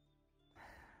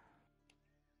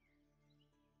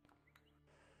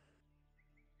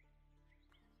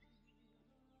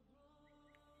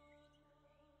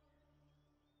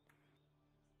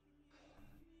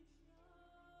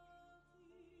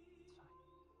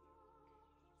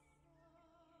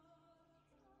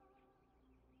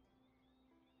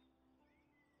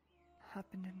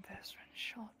 Happened in Veteran's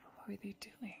shop. What were they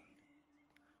doing?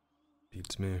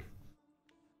 Beats me.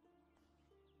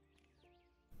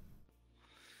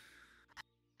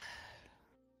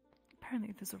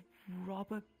 Apparently there's a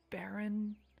robber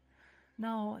baron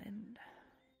now, and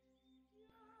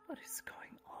what is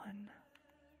going on?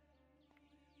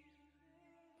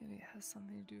 Maybe it has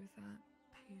something to do with that.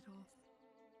 Paid off.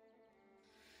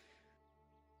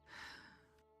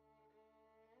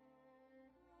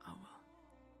 Oh well.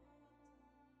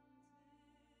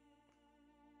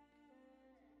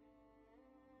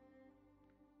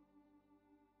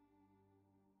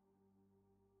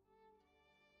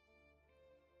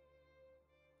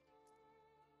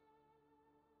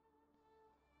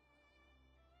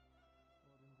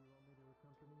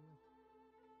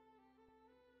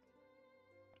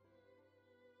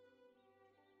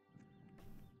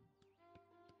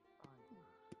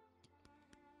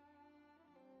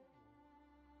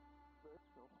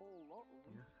 whole lot of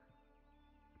them.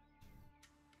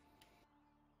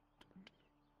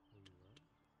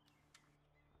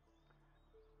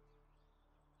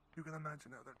 You can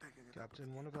imagine how they're taking it.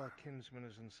 Captain, one of our kinsmen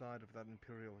is inside of that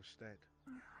Imperial estate.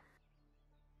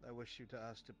 I wish you to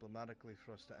ask diplomatically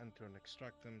for us to enter and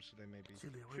extract them so they may be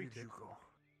Celia, where did treated, you go?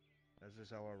 as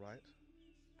is our right.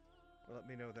 Let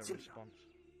me know their Celia. response,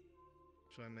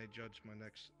 so I may judge my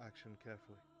next action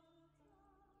carefully.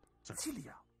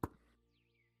 Cecilia!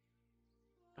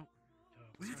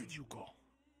 Where did you go?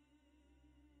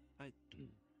 I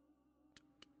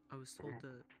was told to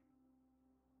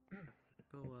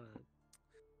go,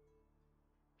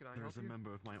 Can I There help is a you?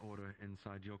 member of my order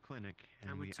inside your clinic,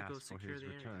 I and went we to go asked for secure his the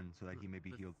area. return so that he may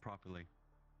be healed properly.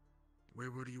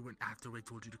 Where were you when after I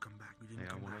told you to come back? You didn't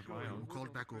They are come one back. of my You own.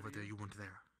 called back over there, you weren't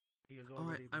there. He has Oh,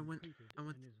 already I been went- treated I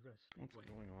went- in his rest. What's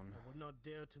going on? I would not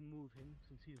dare to move him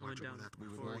since he is I went down We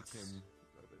would before like him.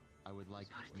 I would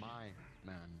like my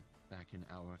man back in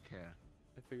our care.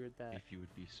 I figured that If you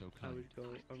would be so I kind. would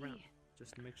go around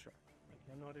just to make sure. I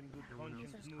cannot in good No one else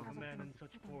conscience is move a causing man in trouble.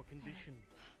 such poor condition.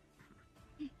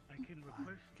 I can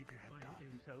request by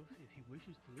himself if he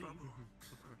wishes to leave. Trouble.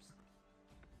 Of course.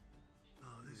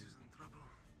 Oh, this isn't trouble.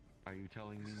 Are you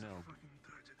telling me This is no? a fucking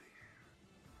tragedy.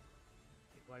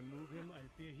 If I move him, I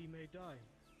fear he may die.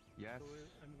 Yes So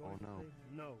I'm or going to no?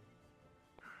 say no.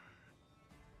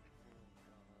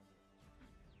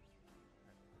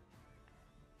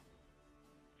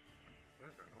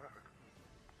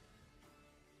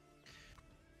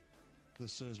 The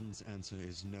surgeon's answer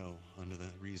is no, under the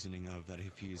reasoning of that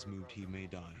if he is moved, he may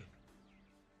die.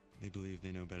 They believe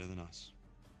they know better than us.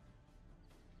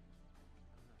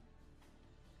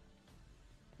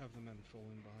 Have the men fall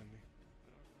in behind me.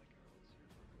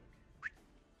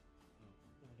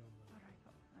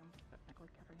 I'm technically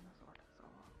carrying a sword, so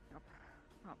yep.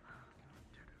 Up.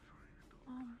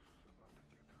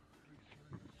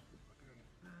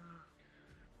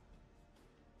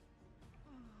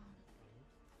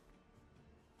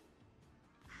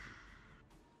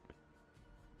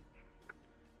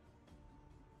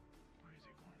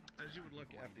 As you would look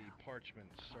at the parchment,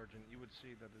 Sergeant, you would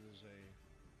see that it is a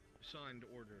signed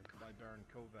order by Baron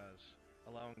Kovaz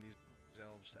allowing these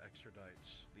elves to extradite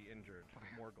the injured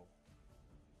Morgul.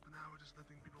 But now we're just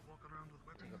letting people walk around with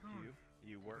weapons It's up to on. you.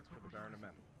 You work for the Baron of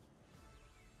Men.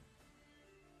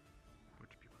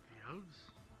 Which people? The elves?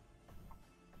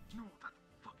 No, that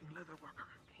fucking leather worker.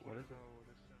 What is it?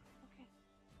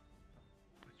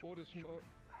 Orders from,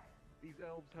 these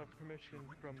elves have permission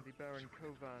from the Baron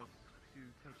Kovaz to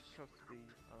take custody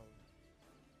of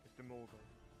Mr. Morgul.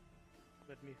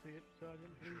 Let me see it, Sergeant,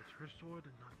 Sure, please. it's her sword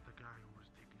and not the guy who was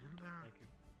taken in there. Thank you.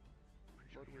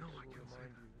 Sure, But you we know will I can't say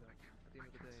remind that. you that at the end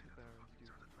of the day, the Barons do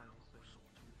have the final say.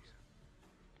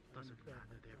 Doesn't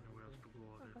matter, they have nowhere else to go.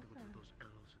 They have to go to those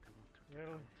elves that they want to get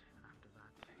Well, out. And after that,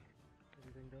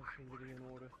 everything does seem to be in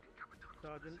order.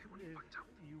 Sergeant, if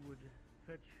you would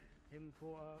fetch him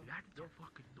for that's the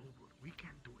fucking noble. We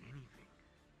can't do anything.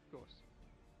 Of course.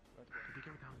 If the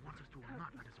Captain wants us to or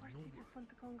not, that is a noble. just want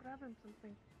to go and grab him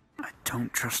something. I don't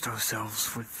trust those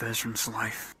elves with Vezran's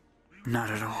life.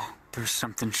 Not at all. There's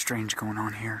something strange going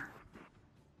on here.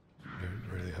 You don't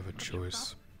really have a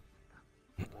choice.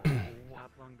 Stop,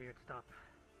 Longbeard, stop.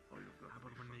 How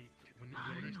about when they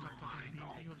start talking?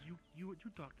 You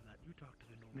talk to that. You talk to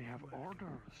the noble. They have You ask him.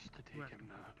 orders to You take ask him him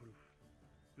for now. the truth.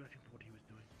 You ask him what he was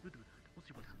doing. You do that. We'll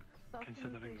see what happens.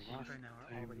 Considering the last Right now,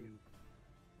 time already- you...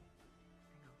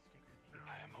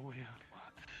 I am aware,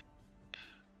 but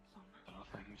there are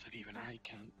things that even I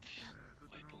can't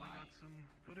let lie. Some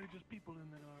courageous people in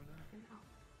there, are there?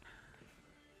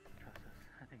 Trust us.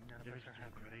 I think none of They're us are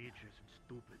happy. courageous and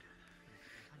stupid.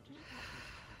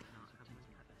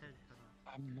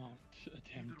 I'm not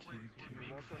attempting to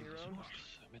make walk on your things own? worse.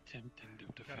 I'm attempting to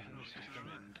defend my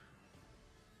friend.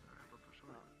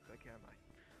 I can,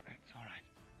 It's alright.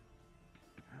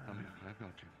 Come here, I've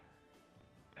got you.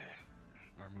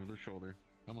 Arm over the shoulder.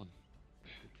 Come on.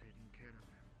 Taking care of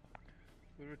him.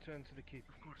 We return to the keep.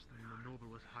 Of course, then the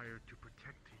noble was hired to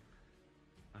protect him.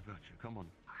 I've got you. Come on.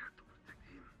 Hired to protect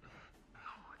him.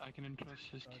 I can entrust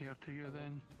his care to you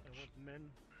then. I want men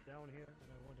down here, and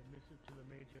I want a missive to the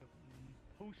Major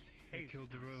post He haste.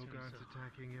 killed the royal guards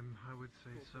attacking him, I would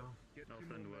say so. Get No two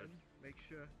friend more word. men. Make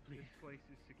sure this place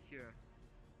is secure.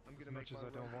 I'm gonna As make much as my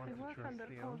I don't way. want I to work trust under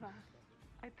the elves. Kova.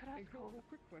 I trust Hey, hold Kova. a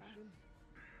quick question.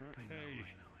 Hey,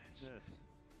 Yes.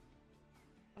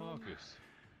 Marcus.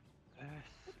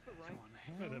 What's the rank?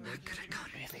 Could have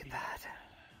gone really bad.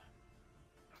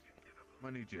 I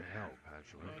need your help,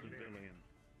 actually.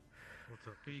 What's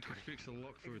up? You could fix a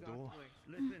lock for a door.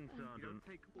 Listen, Sergeant.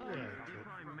 If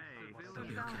I may, They'll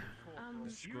be okay.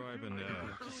 describe an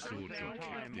sword job.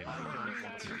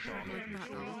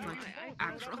 Like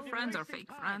actual friends or fake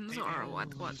friends or what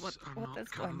is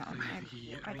going on?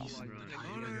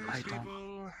 I don't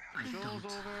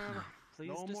know.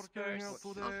 Please disperse.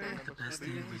 Okay. The best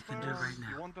thing we can do right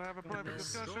now. Want to have a private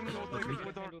discussion?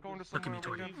 Look at me,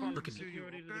 Tori. Look at me.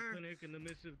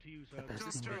 The The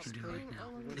best thing we can do right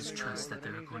now is trust that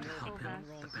they're going to help him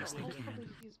the best they can,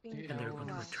 and they're going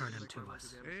to return him to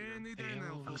us.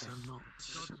 Elves are not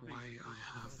why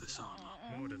I have this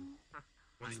armor. Morden,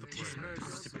 what's the plan?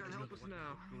 Help us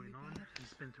now.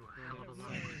 He's been through a hell of a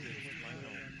lot.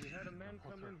 We had a man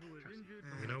come in who was injured.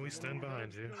 You know we stand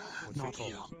behind you. What's Not your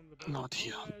here. call? Not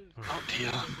here. Out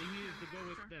here.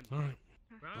 Alright.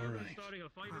 Rather than starting a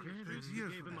fight in the streets, we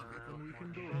gave him up. We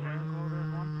can do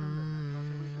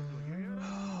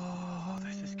Oh,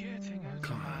 this is getting out of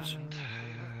hand.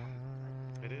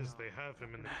 It is. They have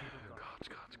him in the keep. Gods.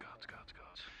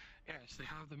 Yes, they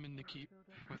have them in the keep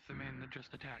with the men that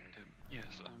just attacked him. Yes,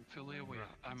 I'm fully aware.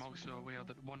 I'm also aware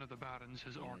that one of the barons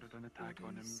has ordered an attack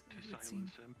on him to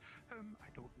silence him. I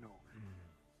don't know.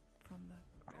 From the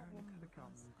Baron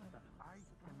I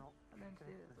cannot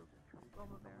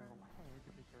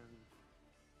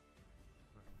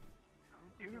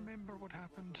Do you remember what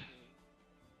happened?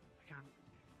 I can't.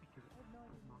 Do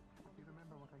you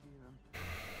remember what I gave him?